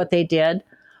proud of what they did,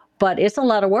 but it's a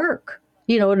lot of work,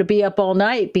 to be up all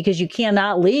night because you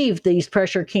cannot leave these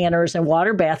pressure canners and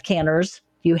water bath canners.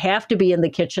 You have to be in the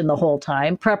kitchen the whole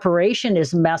time. Preparation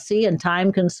is messy and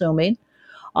time consuming.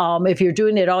 If you're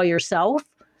doing it all yourself,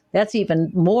 that's even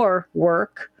more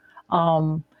work.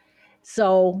 Um,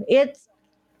 so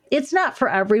it's not for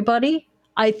everybody.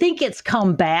 I think it's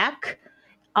come back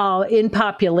in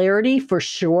popularity for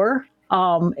sure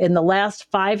in the last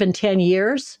 5 and 10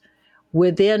 years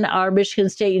within our Michigan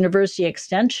State University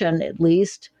Extension, at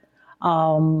least.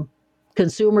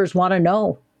 Consumers want to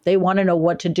know. They want to know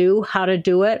what to do, how to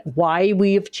do it, why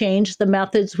we've changed the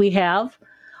methods we have.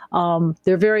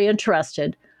 They're very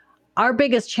interested. Our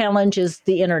biggest challenge is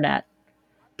the internet.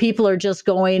 People are just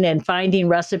going and finding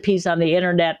recipes on the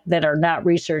internet that are not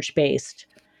research based.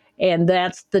 And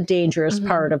that's the dangerous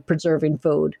part of preserving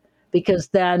food because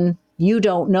then you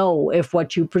don't know if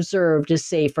what you preserved is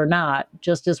safe or not.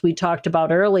 Just as we talked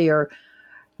about earlier,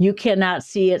 you cannot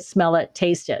see it, smell it,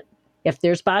 taste it. If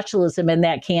there's botulism in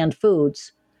that canned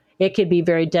foods, it could be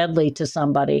very deadly to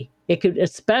somebody. It could,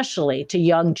 especially to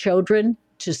young children,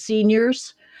 to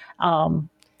seniors.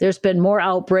 There's been more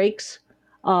outbreaks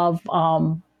of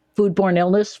foodborne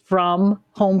illness from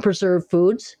home preserved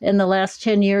foods in the last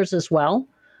 10 years as well,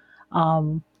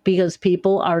 because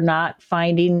people are not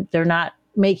they're not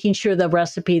making sure the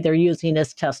recipe they're using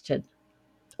is tested,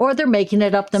 or they're making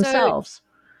it up So, themselves.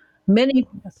 Many,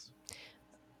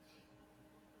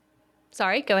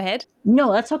 sorry, go ahead.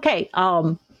 no, that's okay.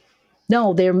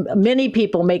 No, many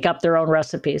people make up their own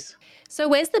recipes. So,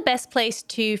 where's the best place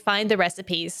to find the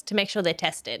recipes to make sure they're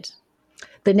tested?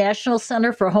 The National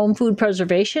Center for Home Food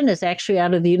Preservation is actually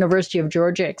out of the University of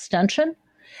Georgia Extension.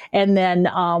 And then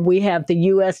we have the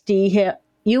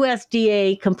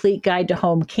USDA Complete Guide to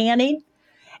Home Canning.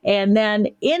 And then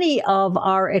any of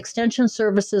our extension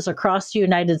services across the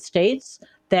United States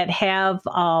that have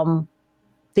the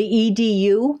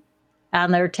EDU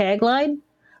on their tagline,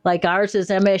 like ours is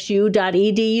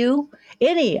msu.edu,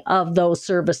 any of those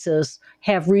services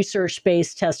have research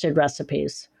based tested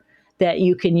recipes that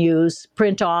you can use,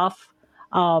 print off,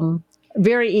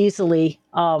 very easily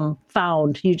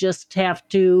found. You just have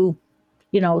to,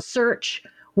 search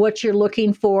what you're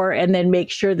looking for and then make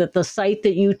sure that the site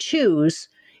that you choose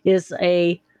is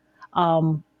a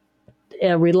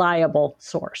reliable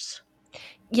source.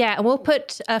 Yeah, and we'll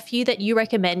put a few that you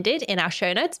recommended in our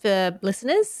show notes for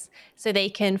listeners so they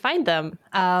can find them.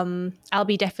 I'll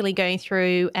be definitely going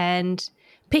through and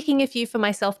picking a few for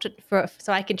myself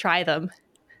so I can try them.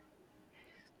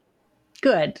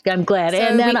 Good. I'm glad.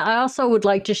 And So then I also would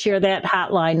like to share that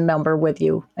hotline number with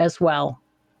you as well.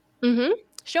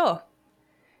 Sure.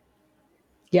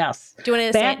 Yes. Do you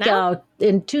want to say it Back now?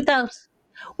 in 2000,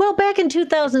 well, back in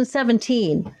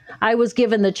 2017, I was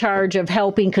given the charge of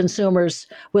helping consumers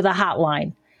with a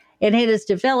hotline. And it has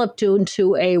developed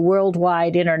into a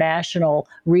worldwide international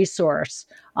resource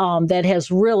that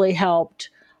has really helped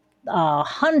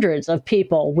hundreds of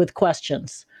people with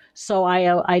questions. So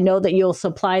I know that you'll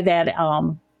supply that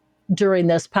during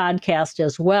this podcast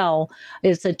as well.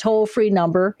 It's a toll free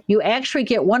number. You actually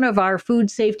get one of our food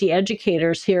safety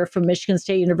educators here from Michigan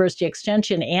State University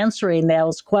Extension answering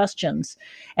those questions,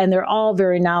 and they're all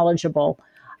very knowledgeable.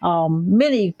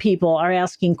 Many people are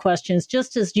asking questions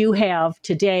just as you have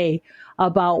today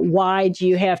about why do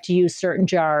you have to use certain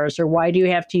jars, or why do you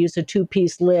have to use a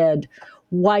two-piece lid?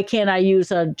 Why can't I use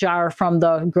a jar from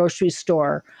the grocery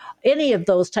store? Any of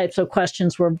those types of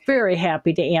questions we're very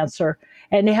happy to answer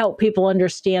and to help people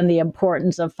understand the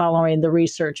importance of following the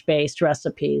research-based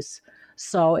recipes.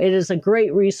 So it is a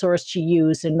great resource to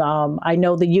use. And I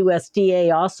know the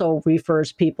USDA also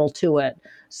refers people to it.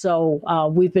 So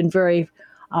we've been very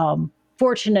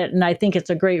fortunate, and I think it's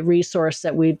a great resource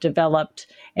that we've developed.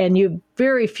 And you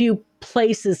very few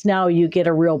places now you get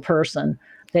a real person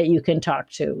that you can talk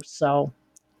to. So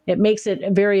it makes it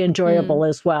very enjoyable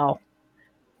as well.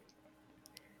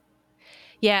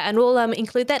 Yeah, and we'll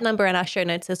include that number in our show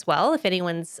notes as well if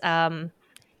anyone's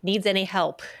needs any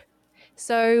help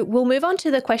So we'll move on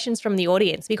to the questions from the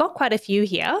audience. We got quite a few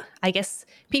here. I guess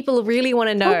people really want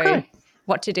to Oh, know good.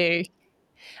 what to do.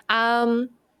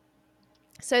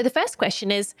 So the first question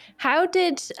is, how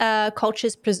did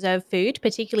cultures preserve food,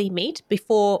 particularly meat,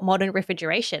 before modern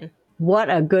refrigeration? What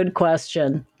a good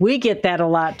question. We get that a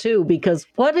lot too, because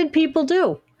what did people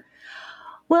do?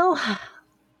 Well,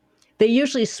 they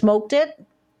usually smoked it,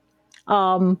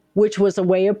 which was a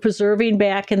way of preserving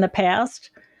back in the past.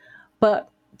 But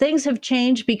things have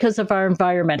changed because of our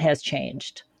environment has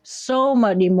changed. So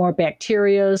many more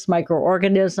bacterias,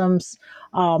 microorganisms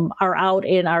are out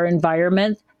in our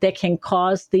environment that can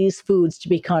cause these foods to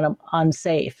become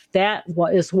unsafe. That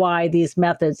is why these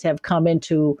methods have come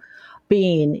into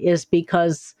being, is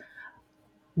because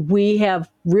we have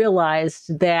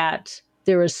realized that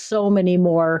there is so many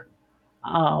more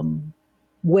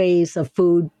ways of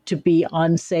food to be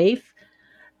unsafe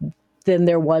than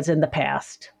there was in the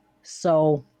past.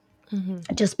 So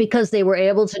just because they were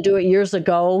able to do it years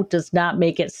ago does not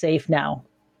make it safe now.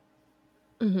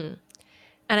 And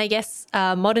I guess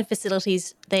modern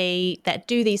facilities that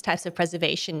do these types of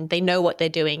preservation, they know what they're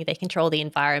doing. They control the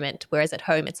environment, whereas at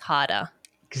home it's harder.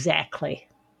 Exactly.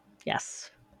 Yes.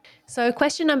 So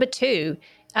question number 2,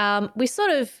 we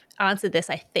sort of answered this,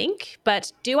 I think,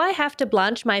 but do I have to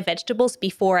blanch my vegetables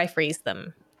before I freeze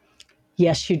them?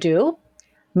 Yes, you do.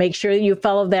 Make sure you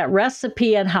follow that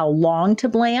recipe on how long to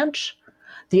blanch.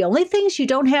 The only things you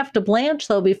don't have to blanch,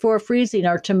 though, before freezing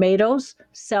are tomatoes,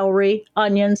 celery,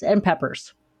 onions, and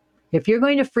peppers. If you're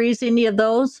going to freeze any of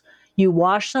those, you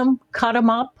wash them, cut them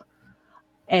up,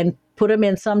 and put them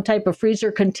in some type of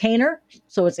freezer container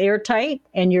so it's airtight,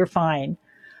 and you're fine.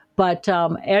 But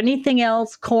anything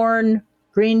else, corn,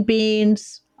 green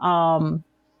beans,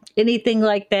 anything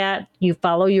like that, you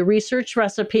follow your research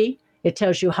recipe. It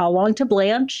tells you how long to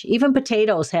blanch. Even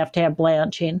potatoes have to have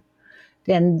blanching.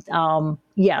 And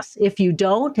yes, if you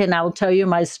don't, and I'll tell you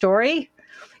my story,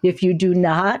 if you do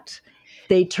not,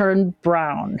 they turn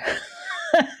brown.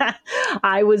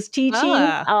 I was teaching,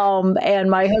 Ah, and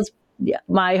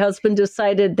my husband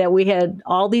decided that we had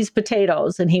all these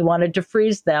potatoes and he wanted to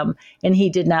freeze them, and he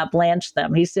did not blanch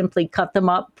them. He simply cut them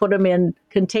up, put them in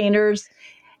containers,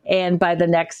 and by the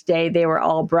next day they were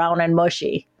all brown and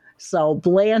mushy. So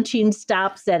blanching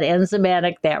stops that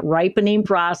enzymatic, that ripening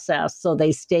process, so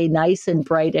they stay nice and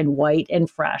bright and white and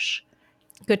fresh.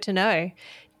 good to know.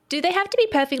 Do they have to be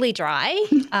perfectly dry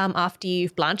after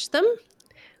you've blanched them?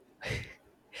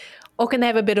 Or can they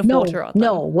have a bit of No, water on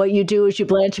no. them? What you do is you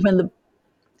blanch them in the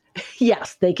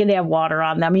yes, they can have water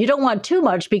on them. You don't want too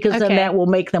much because then that Okay. will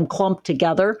make them clump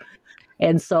together.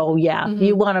 And so, yeah,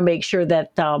 you want to make sure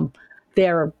that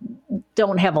they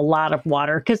don't have a lot of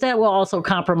water because that will also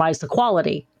compromise the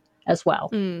quality as well.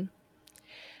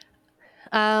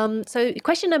 So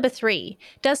question number 3,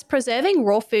 does preserving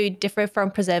raw food differ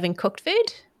from preserving cooked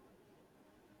food?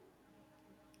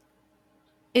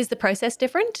 Is the process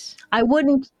different? I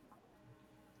wouldn't,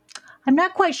 I'm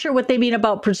not quite sure what they mean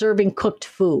about preserving cooked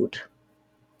food.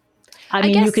 I I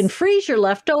mean, you can guess, freeze your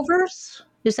leftovers.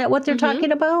 Is that what they're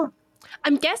talking about?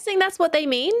 I'm guessing that's what they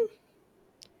mean.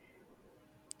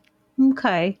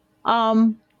 Okay.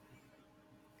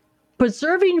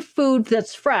 Preserving food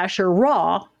that's fresh or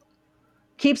raw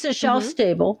keeps it shelf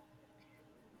stable.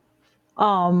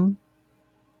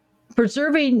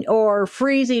 Preserving or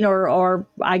freezing or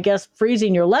I guess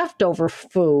freezing your leftover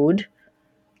food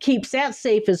keeps that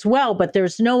safe as well, but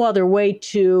there's no other way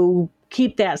to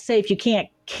keep that safe. You can't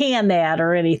can that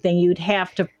or anything. You'd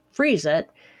have to freeze it.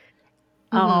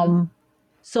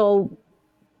 So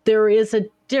there is a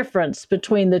difference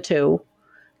between the two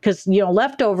because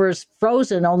leftovers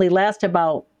frozen only last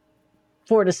about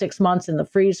 4 to 6 months in the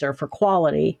freezer for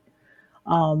quality.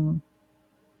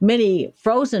 Many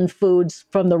frozen foods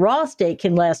from the raw state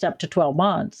can last up to 12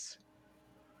 months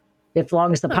as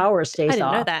long as the Oh, power I stays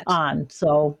didn't know that. on.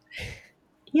 So,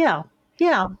 yeah,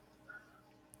 yeah.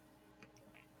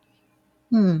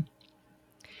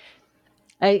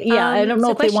 I don't know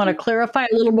So if they want to question, clarify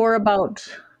a little more about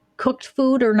cooked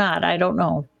food or not. I don't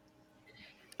know.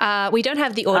 we don't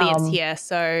have the audience Um, here,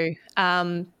 so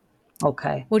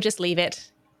okay. we'll just leave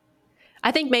it.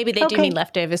 I think maybe they do mean Okay.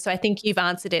 leftovers, so I think you've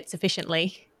answered it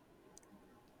sufficiently.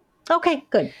 Okay,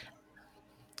 good.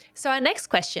 So our next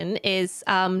question is,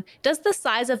 does the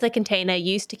size of the container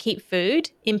used to keep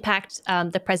food impact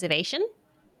the preservation?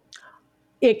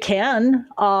 It can,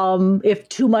 if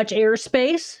too much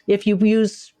airspace, if you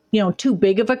use, too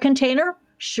big of a container,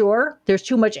 sure, there's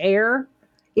too much air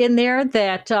in there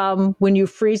that when you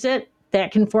freeze it,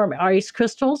 that can form ice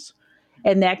crystals,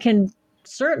 and that can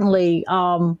certainly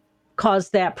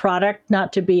cause that product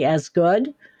not to be as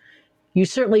good. You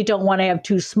certainly don't want to have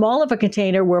too small of a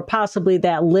container where possibly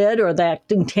that lid or that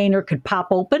container could pop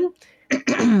open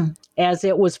as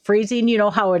it was freezing. You know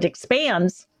how it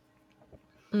expands,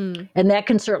 Mm. and that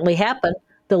can certainly happen.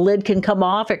 The lid can come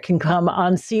off, it can come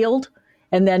unsealed,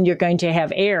 and then you're going to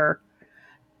have air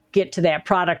get to that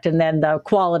product, and then the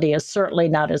quality is certainly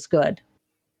not as good.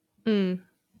 Mm.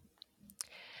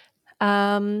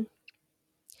 Um,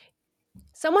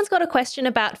 Someone's got a question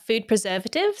about food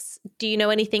preservatives. Do you know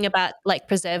anything about like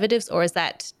preservatives, or is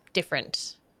that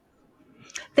different?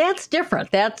 That's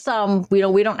different. That's we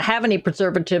don't have any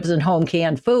preservatives in home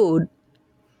canned food.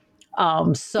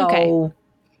 Okay. So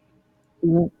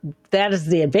that is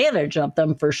the advantage of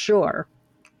them for sure.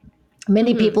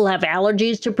 Many Mm-hmm. people have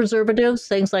allergies to preservatives,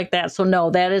 things like that. So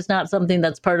no, that is not something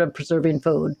that's part of preserving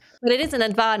food. But it is an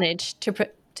advantage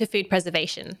to food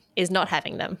preservation is not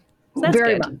having them. So that's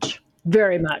Very good. much.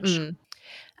 Very much.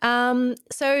 Mm.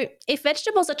 So if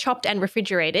vegetables are chopped and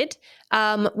refrigerated,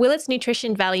 will its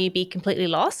nutrition value be completely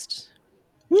lost?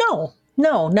 No,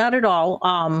 no, not at all.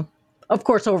 Of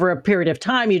course, over a period of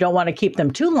time, you don't want to keep them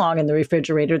too long in the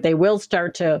refrigerator. They will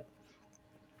start to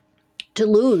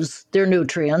lose their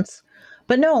nutrients.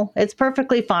 But no, it's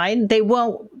perfectly fine. They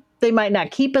might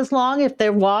not keep as long if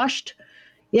they're washed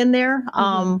in there.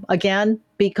 Mm-hmm. Again,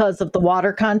 because of the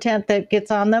water content that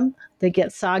gets on them, they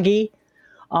get soggy.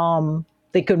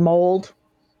 They could mold.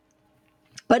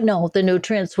 But no, the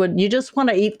nutrients you just want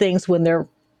to eat things when they're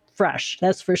fresh.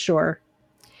 That's for sure.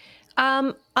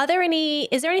 Is there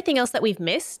anything else that we've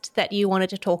missed that you wanted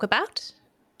to talk about?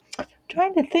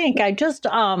 Trying to think.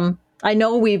 I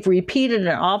know we've repeated an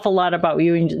awful lot about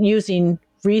using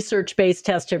research-based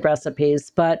tested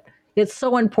recipes, but it's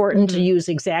so important to Mm-hmm. use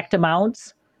exact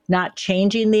amounts, not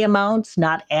changing the amounts,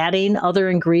 not adding other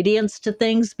ingredients to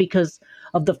things because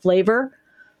of the flavor.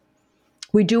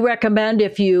 We do recommend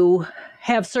if you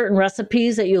have certain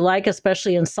recipes that you like,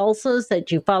 especially in salsas,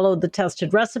 that you follow the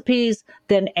tested recipes,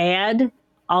 then add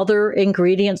other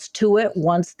ingredients to it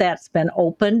once that's been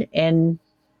opened and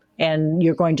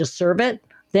you're going to serve it.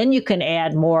 Then you can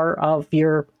add more of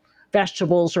your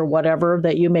vegetables or whatever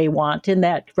that you may want in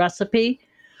that recipe.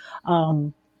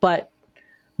 But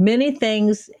many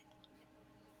things,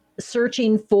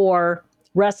 searching for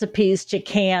recipes to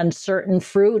can certain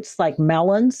fruits like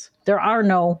melons, there are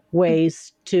no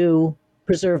ways to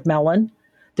preserve melon.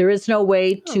 There is no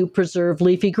way to Oh. preserve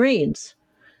leafy greens.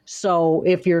 So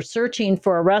if you're searching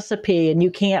for a recipe and you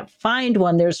can't find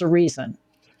one, there's a reason.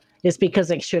 It's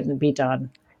because it shouldn't be done.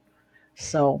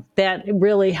 So that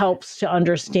really helps to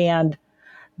understand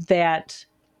that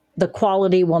the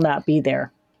quality will not be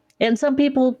there. And some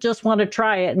people just want to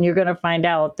try it, and you're going to find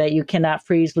out that you cannot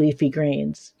freeze leafy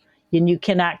greens and you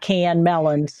cannot can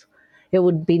melons. It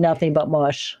would be nothing but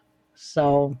mush.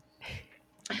 So,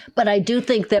 but I do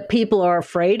think that people are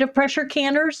afraid of pressure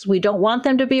canners. We don't want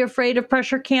them to be afraid of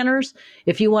pressure canners.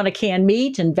 If you want to can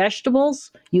meat and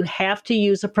vegetables, you have to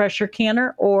use a pressure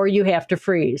canner or you have to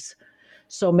freeze.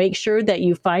 So make sure that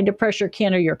you find a pressure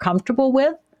canner you're comfortable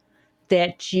with,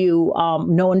 that you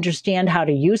know, understand how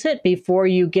to use it before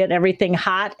you get everything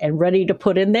hot and ready to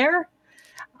put in there.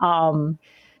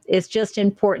 It's just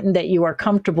important that you are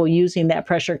comfortable using that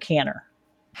pressure canner.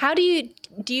 How do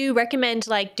you recommend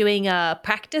like doing a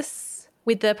practice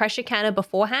with the pressure canner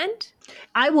beforehand?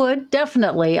 I would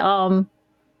definitely.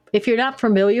 If you're not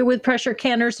familiar with pressure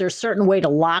canners, there's a certain way to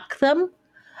lock them,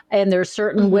 and there's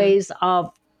certain Mm-hmm. ways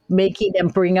of making them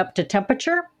bring up to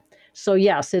temperature. So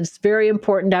yes, it's very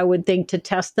important, I would think, to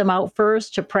test them out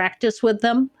first, to practice with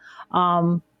them.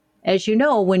 Um, as you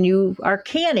know, when you are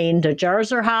canning, the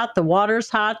jars are hot, the water's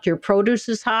hot, your produce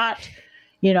is hot.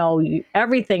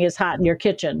 Everything is hot in your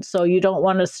kitchen. So you don't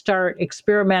want to start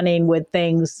experimenting with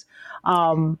things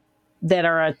um, that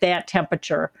are at that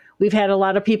temperature. We've had a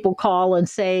lot of people call and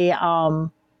say, I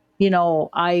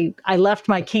left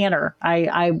my canner.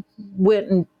 I went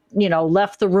and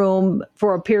left the room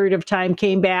for a period of time,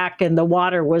 came back, and the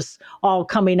water was all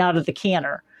coming out of the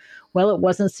canner. Well, it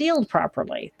wasn't sealed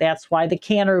properly. That's why the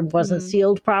canner wasn't Mm.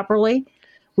 sealed properly.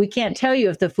 We can't tell you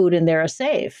if the food in there is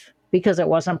safe because it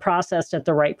wasn't processed at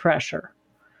the right pressure.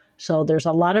 So there's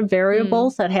a lot of Mm.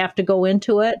 variables that have to go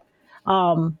into it.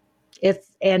 Um,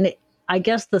 and I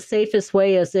guess the safest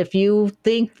way is if you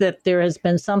think that there has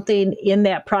been something in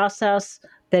that process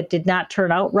that did not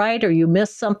turn out right, or you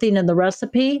missed something in the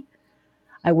recipe,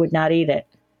 I would not eat it.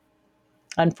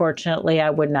 Unfortunately, I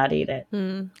would not eat it.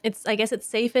 Mm. I guess it's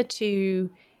safer to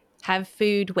have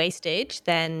food wastage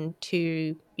than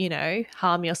to,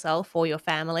 harm yourself or your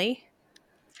family.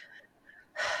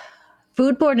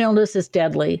 Foodborne illness is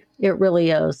deadly. It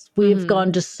really is. We've Mm-hmm.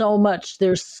 gone to so much.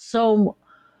 There's so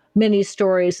many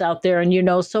stories out there,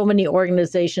 and so many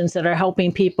organizations that are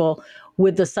helping people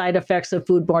with the side effects of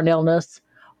foodborne illness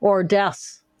or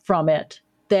deaths from it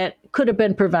that could have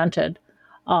been prevented.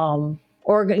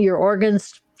 Your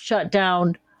organs shut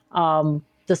down.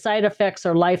 The side effects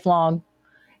are lifelong.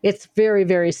 It's very,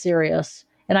 very serious.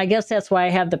 And I guess that's why I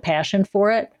have the passion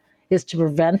for it, is to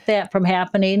prevent that from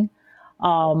happening.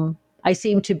 I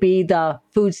seem to be the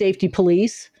food safety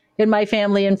police in my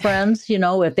family and friends.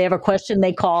 If they have a question,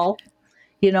 they call,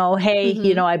 hey,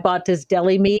 Mm-hmm. I bought this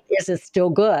deli meat. Is it still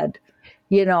good?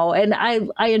 And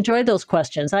I enjoy those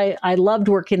questions. I loved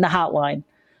working the hotline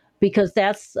because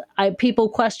people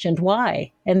questioned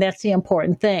why. And that's the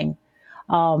important thing.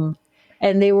 Um,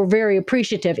 and they were very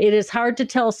appreciative. It is hard to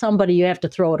tell somebody you have to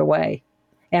throw it away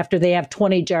after they have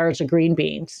 20 jars of green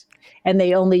beans and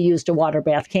they only used a water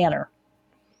bath canner.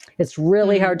 It's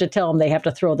really hard to tell them they have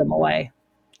to throw them away,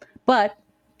 but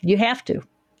you have to.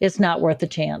 It's not worth the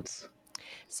chance.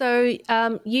 So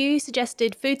you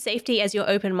suggested food safety as your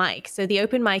open mic. So the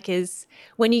open mic is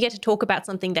when you get to talk about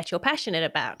something that you're passionate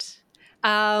about.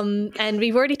 And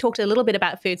we've already talked a little bit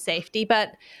about food safety,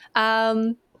 but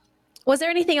was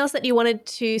there anything else that you wanted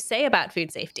to say about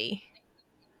food safety?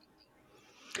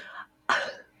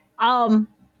 Um,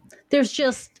 there's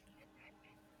just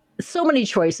so many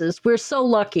choices. We're so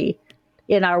lucky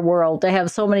in our world to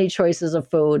have so many choices of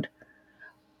food,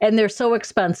 and they're so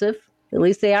expensive. At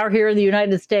least they are here in the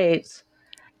United States.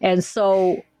 And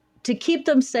so to keep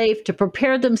them safe, to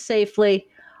prepare them safely,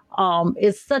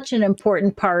 is such an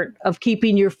important part of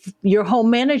keeping your home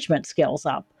management skills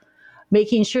up,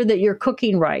 making sure that you're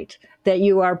cooking right, that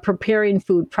you are preparing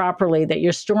food properly, that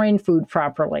you're storing food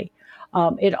properly.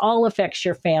 It all affects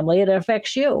your family. It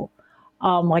affects you.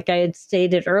 Like I had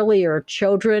stated earlier,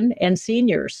 children and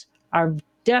seniors are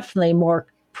definitely more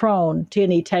prone to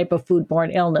any type of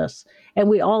foodborne illness, and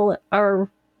we all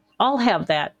have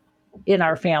that in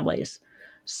our families.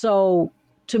 So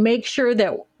to make sure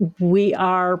that we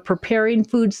are preparing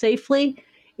food safely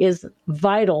is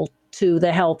vital to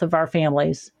the health of our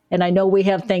families. And I know we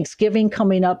have Thanksgiving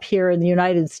coming up here in the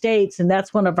United States, and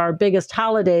that's one of our biggest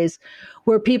holidays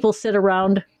where people sit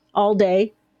around all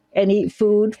day and eat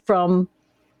food from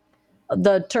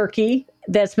the turkey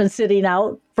that's been sitting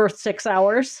out for 6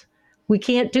 hours. We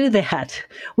can't do that.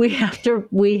 We have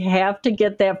to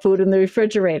get that food in the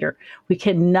refrigerator. We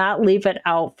cannot leave it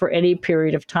out for any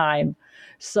period of time.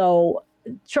 So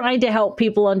trying to help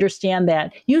people understand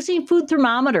that. Using food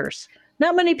thermometers.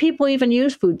 Not many people even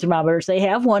use food thermometers. They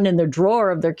have one in their drawer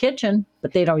of their kitchen,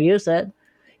 but they don't use it.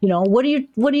 What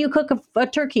do you cook a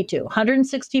turkey to?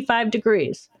 165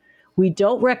 degrees. We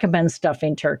don't recommend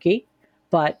stuffing turkey,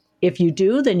 but if you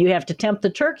do, then you have to temp the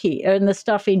turkey and the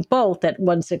stuffing both at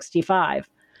 165.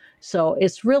 So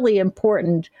it's really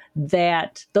important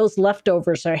that those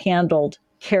leftovers are handled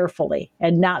carefully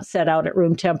and not set out at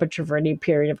room temperature for any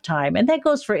period of time. And that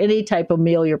goes for any type of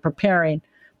meal you're preparing.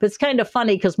 But it's kind of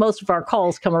funny because most of our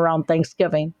calls come around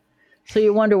Thanksgiving. So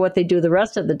you wonder what they do the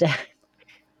rest of the day.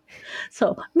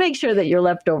 So make sure that your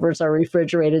leftovers are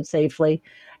refrigerated safely.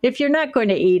 If you're not going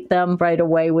to eat them right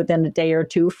away within a day or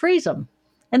two, freeze them,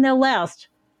 and they'll last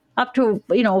up to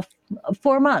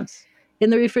 4 months in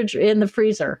the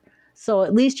freezer. So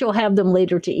at least you'll have them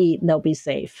later to eat, and they'll be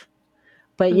safe.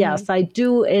 But Mm-hmm. yes, I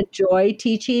do enjoy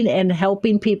teaching and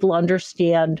helping people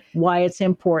understand why it's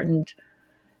important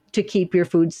to keep your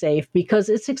food safe because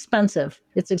it's expensive.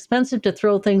 It's expensive to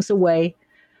throw things away.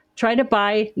 Try to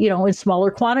buy, in smaller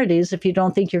quantities if you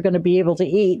don't think you're going to be able to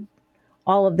eat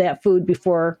all of that food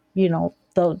before,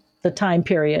 the time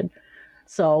period.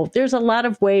 So there's a lot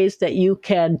of ways that you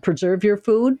can preserve your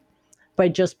food by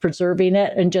just preserving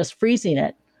it and just freezing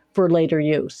it for later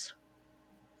use.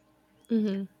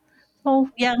 Mm-hmm. Oh,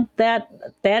 yeah, that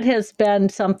has been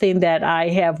something that I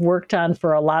have worked on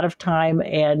for a lot of time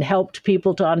and helped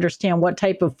people to understand what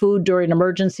type of food during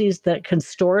emergencies that can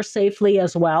store safely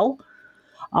as well.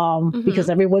 Mm-hmm. Because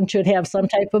everyone should have some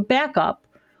type of backup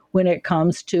when it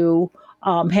comes to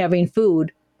having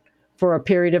food for a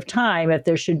period of time if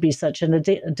there should be such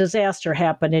a disaster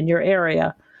happen in your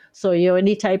area. So,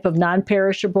 any type of non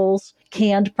perishables,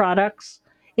 canned products,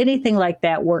 anything like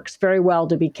that works very well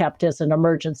to be kept as an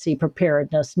emergency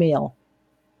preparedness meal.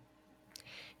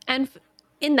 And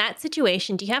in that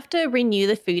situation, do you have to renew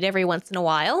the food every once in a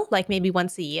while, like maybe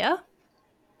once a year?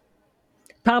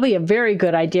 Probably a very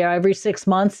good idea every 6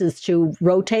 months is to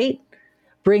rotate,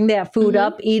 bring that food Mm-hmm.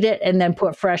 up, eat it, and then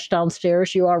put fresh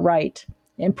downstairs. You are right.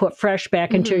 And put fresh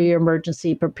back into Mm-hmm. your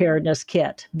emergency preparedness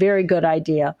kit. Very good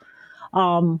idea.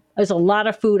 There's a lot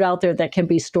of food out there that can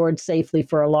be stored safely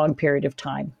for a long period of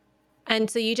time. And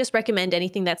so you just recommend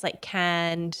anything that's like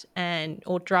canned and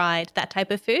or dried, that type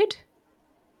of food?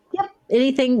 Yep.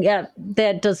 Anything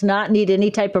that does not need any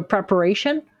type of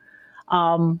preparation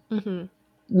Mm-hmm.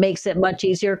 makes it much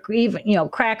easier. Even,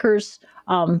 crackers,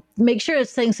 make sure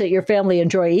it's things that your family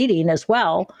enjoy eating as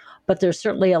well. But there's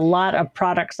certainly a lot of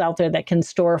products out there that can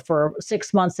store for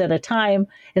 6 months at a time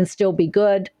and still be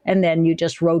good. And then you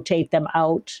just rotate them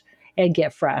out and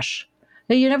get fresh.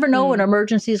 Now, you never know when an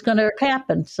emergency is going to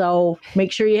happen. So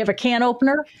make sure you have a can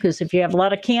opener, because if you have a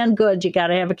lot of canned goods, you got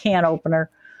to have a can opener.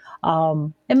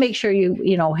 And make sure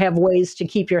you have ways to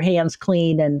keep your hands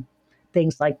clean and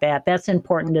things like that. That's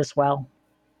important as well.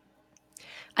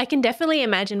 I can definitely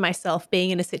imagine myself being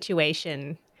in a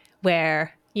situation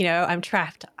where, I'm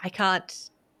trapped. I can't,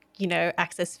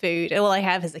 access food. All I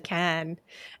have is a can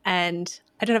and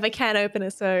I don't have a can opener.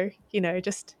 So,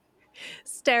 just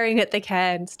staring at the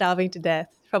can, starving to death.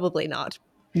 Probably not.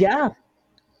 Yeah.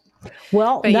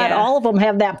 Well, But not yeah. all of them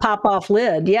have that pop off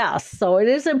lid. Yes. So it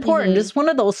is important. It's one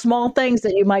of those small things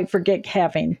that you might forget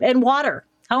having. And water,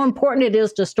 how important it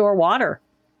is to store water.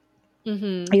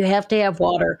 You have to have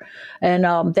water. And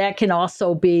that can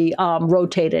also be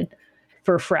rotated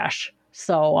for fresh.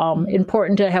 So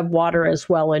important to have water as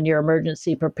well in your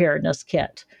emergency preparedness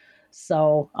kit.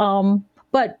 So,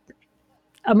 but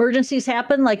emergencies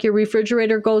happen, like your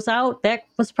refrigerator goes out. That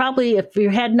was probably, if you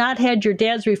had not had your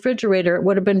dad's refrigerator, it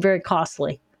would have been very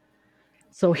costly.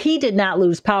 So he did not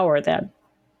lose power then.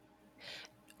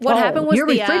 What happened was your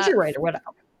refrigerator went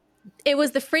out. It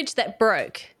was the fridge that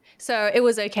broke. So it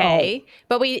was okay.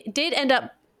 But we did end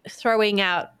up throwing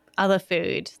out other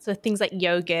food. So things like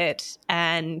yogurt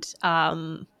and,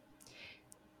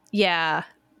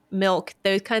 milk,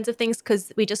 those kinds of things,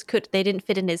 because they didn't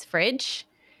fit in his fridge.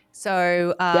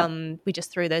 So we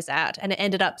just threw those out and it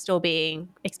ended up still being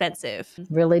expensive.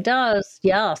 Really does.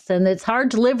 Yes. And it's hard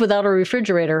to live without a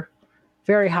refrigerator.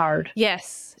 Very hard.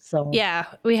 Yes. So yeah,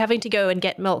 we're having to go and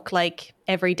get milk like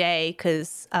every day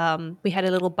because we had a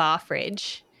little bar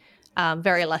fridge.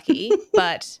 Very lucky.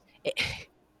 But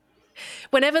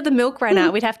whenever the milk ran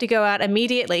out, we'd have to go out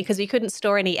immediately because we couldn't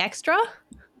store any extra.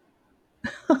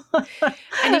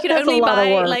 And you could only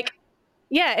buy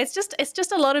it's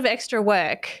just a lot of extra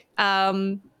work.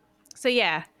 So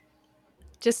yeah,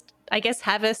 just I guess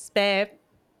have a spare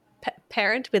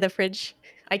parent with a fridge,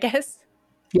 I guess.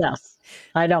 Yes,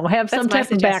 I know. Have some type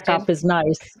of backup is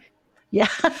nice. Yeah.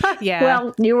 Yeah.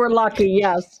 Well, you were lucky,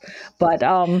 yes. But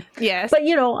yes. But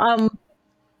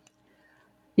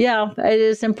yeah, it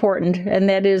is important, and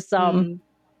that is and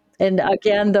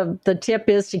again, the tip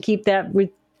is to keep that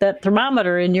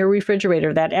thermometer in your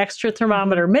refrigerator, that extra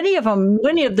thermometer. Many of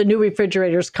the new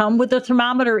refrigerators come with a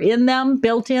thermometer in them,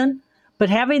 built in, but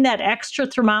having that extra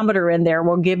thermometer in there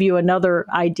will give you another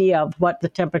idea of what the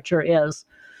temperature is.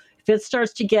 If it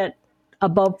starts to get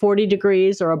above 40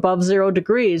 degrees or above 0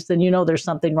 degrees, then there's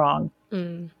something wrong.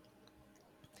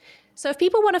 So if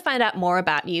people want to find out more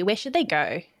about you, where should they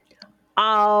go?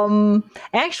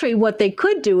 Actually, what they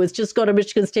could do is just go to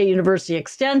Michigan State University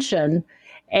Extension,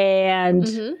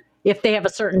 and if they have a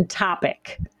certain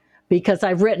topic, because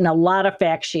I've written a lot of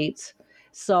fact sheets.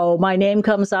 So my name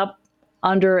comes up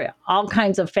under all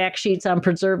kinds of fact sheets on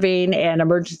preserving and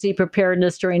emergency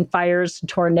preparedness during fires,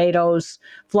 tornadoes,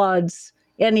 floods,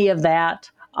 any of that.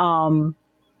 And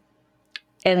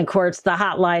of course, the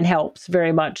hotline helps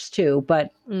very much too.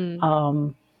 But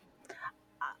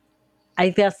I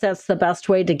guess that's the best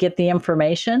way to get the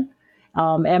information.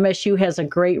 MSU has a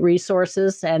great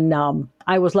resources, and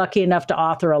I was lucky enough to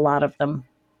author a lot of them.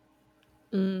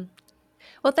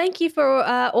 Well, thank you for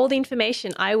all the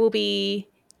information. I will be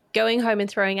going home and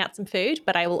throwing out some food,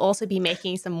 but I will also be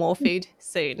making some more food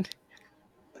soon.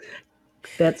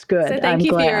 That's good. So thank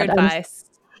you for your advice.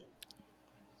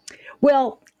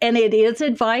 Well, and it is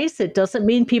advice. It doesn't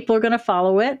mean people are going to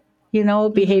follow it.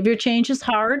 Behavior change is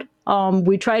hard.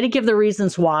 We try to give the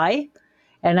reasons why,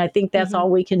 and I think that's all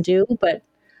we can do. But,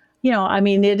 there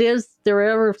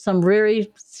are some very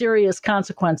serious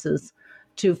consequences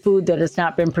to food that has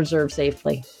not been preserved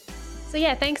safely. So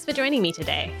yeah, thanks for joining me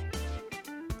today.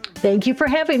 Thank you for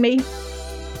having me.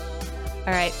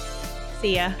 All right.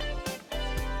 See ya.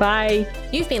 Bye.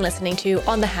 You've been listening to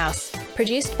On the House,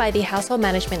 produced by the Household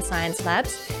Management Science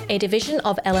Labs, a division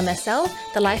of LMSL,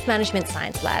 the Life Management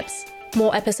Science Labs.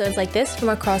 More episodes like this from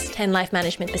across 10 life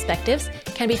management perspectives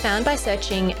can be found by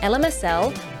searching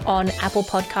LMSL on Apple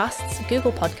Podcasts,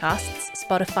 Google Podcasts,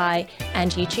 Spotify,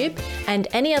 and YouTube, and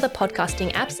any other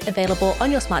podcasting apps available on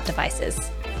your smart devices.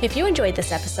 If you enjoyed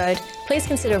this episode, please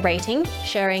consider rating,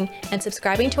 sharing, and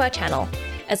subscribing to our channel,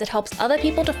 as it helps other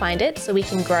people to find it so we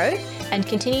can grow and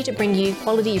continue to bring you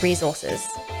quality resources.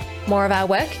 More of our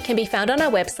work can be found on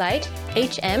our website,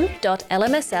 hm.lmsl.net,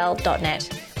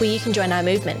 where you can join our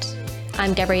movement.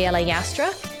 I'm Gabriella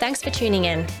Yastra. Thanks for tuning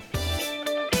in.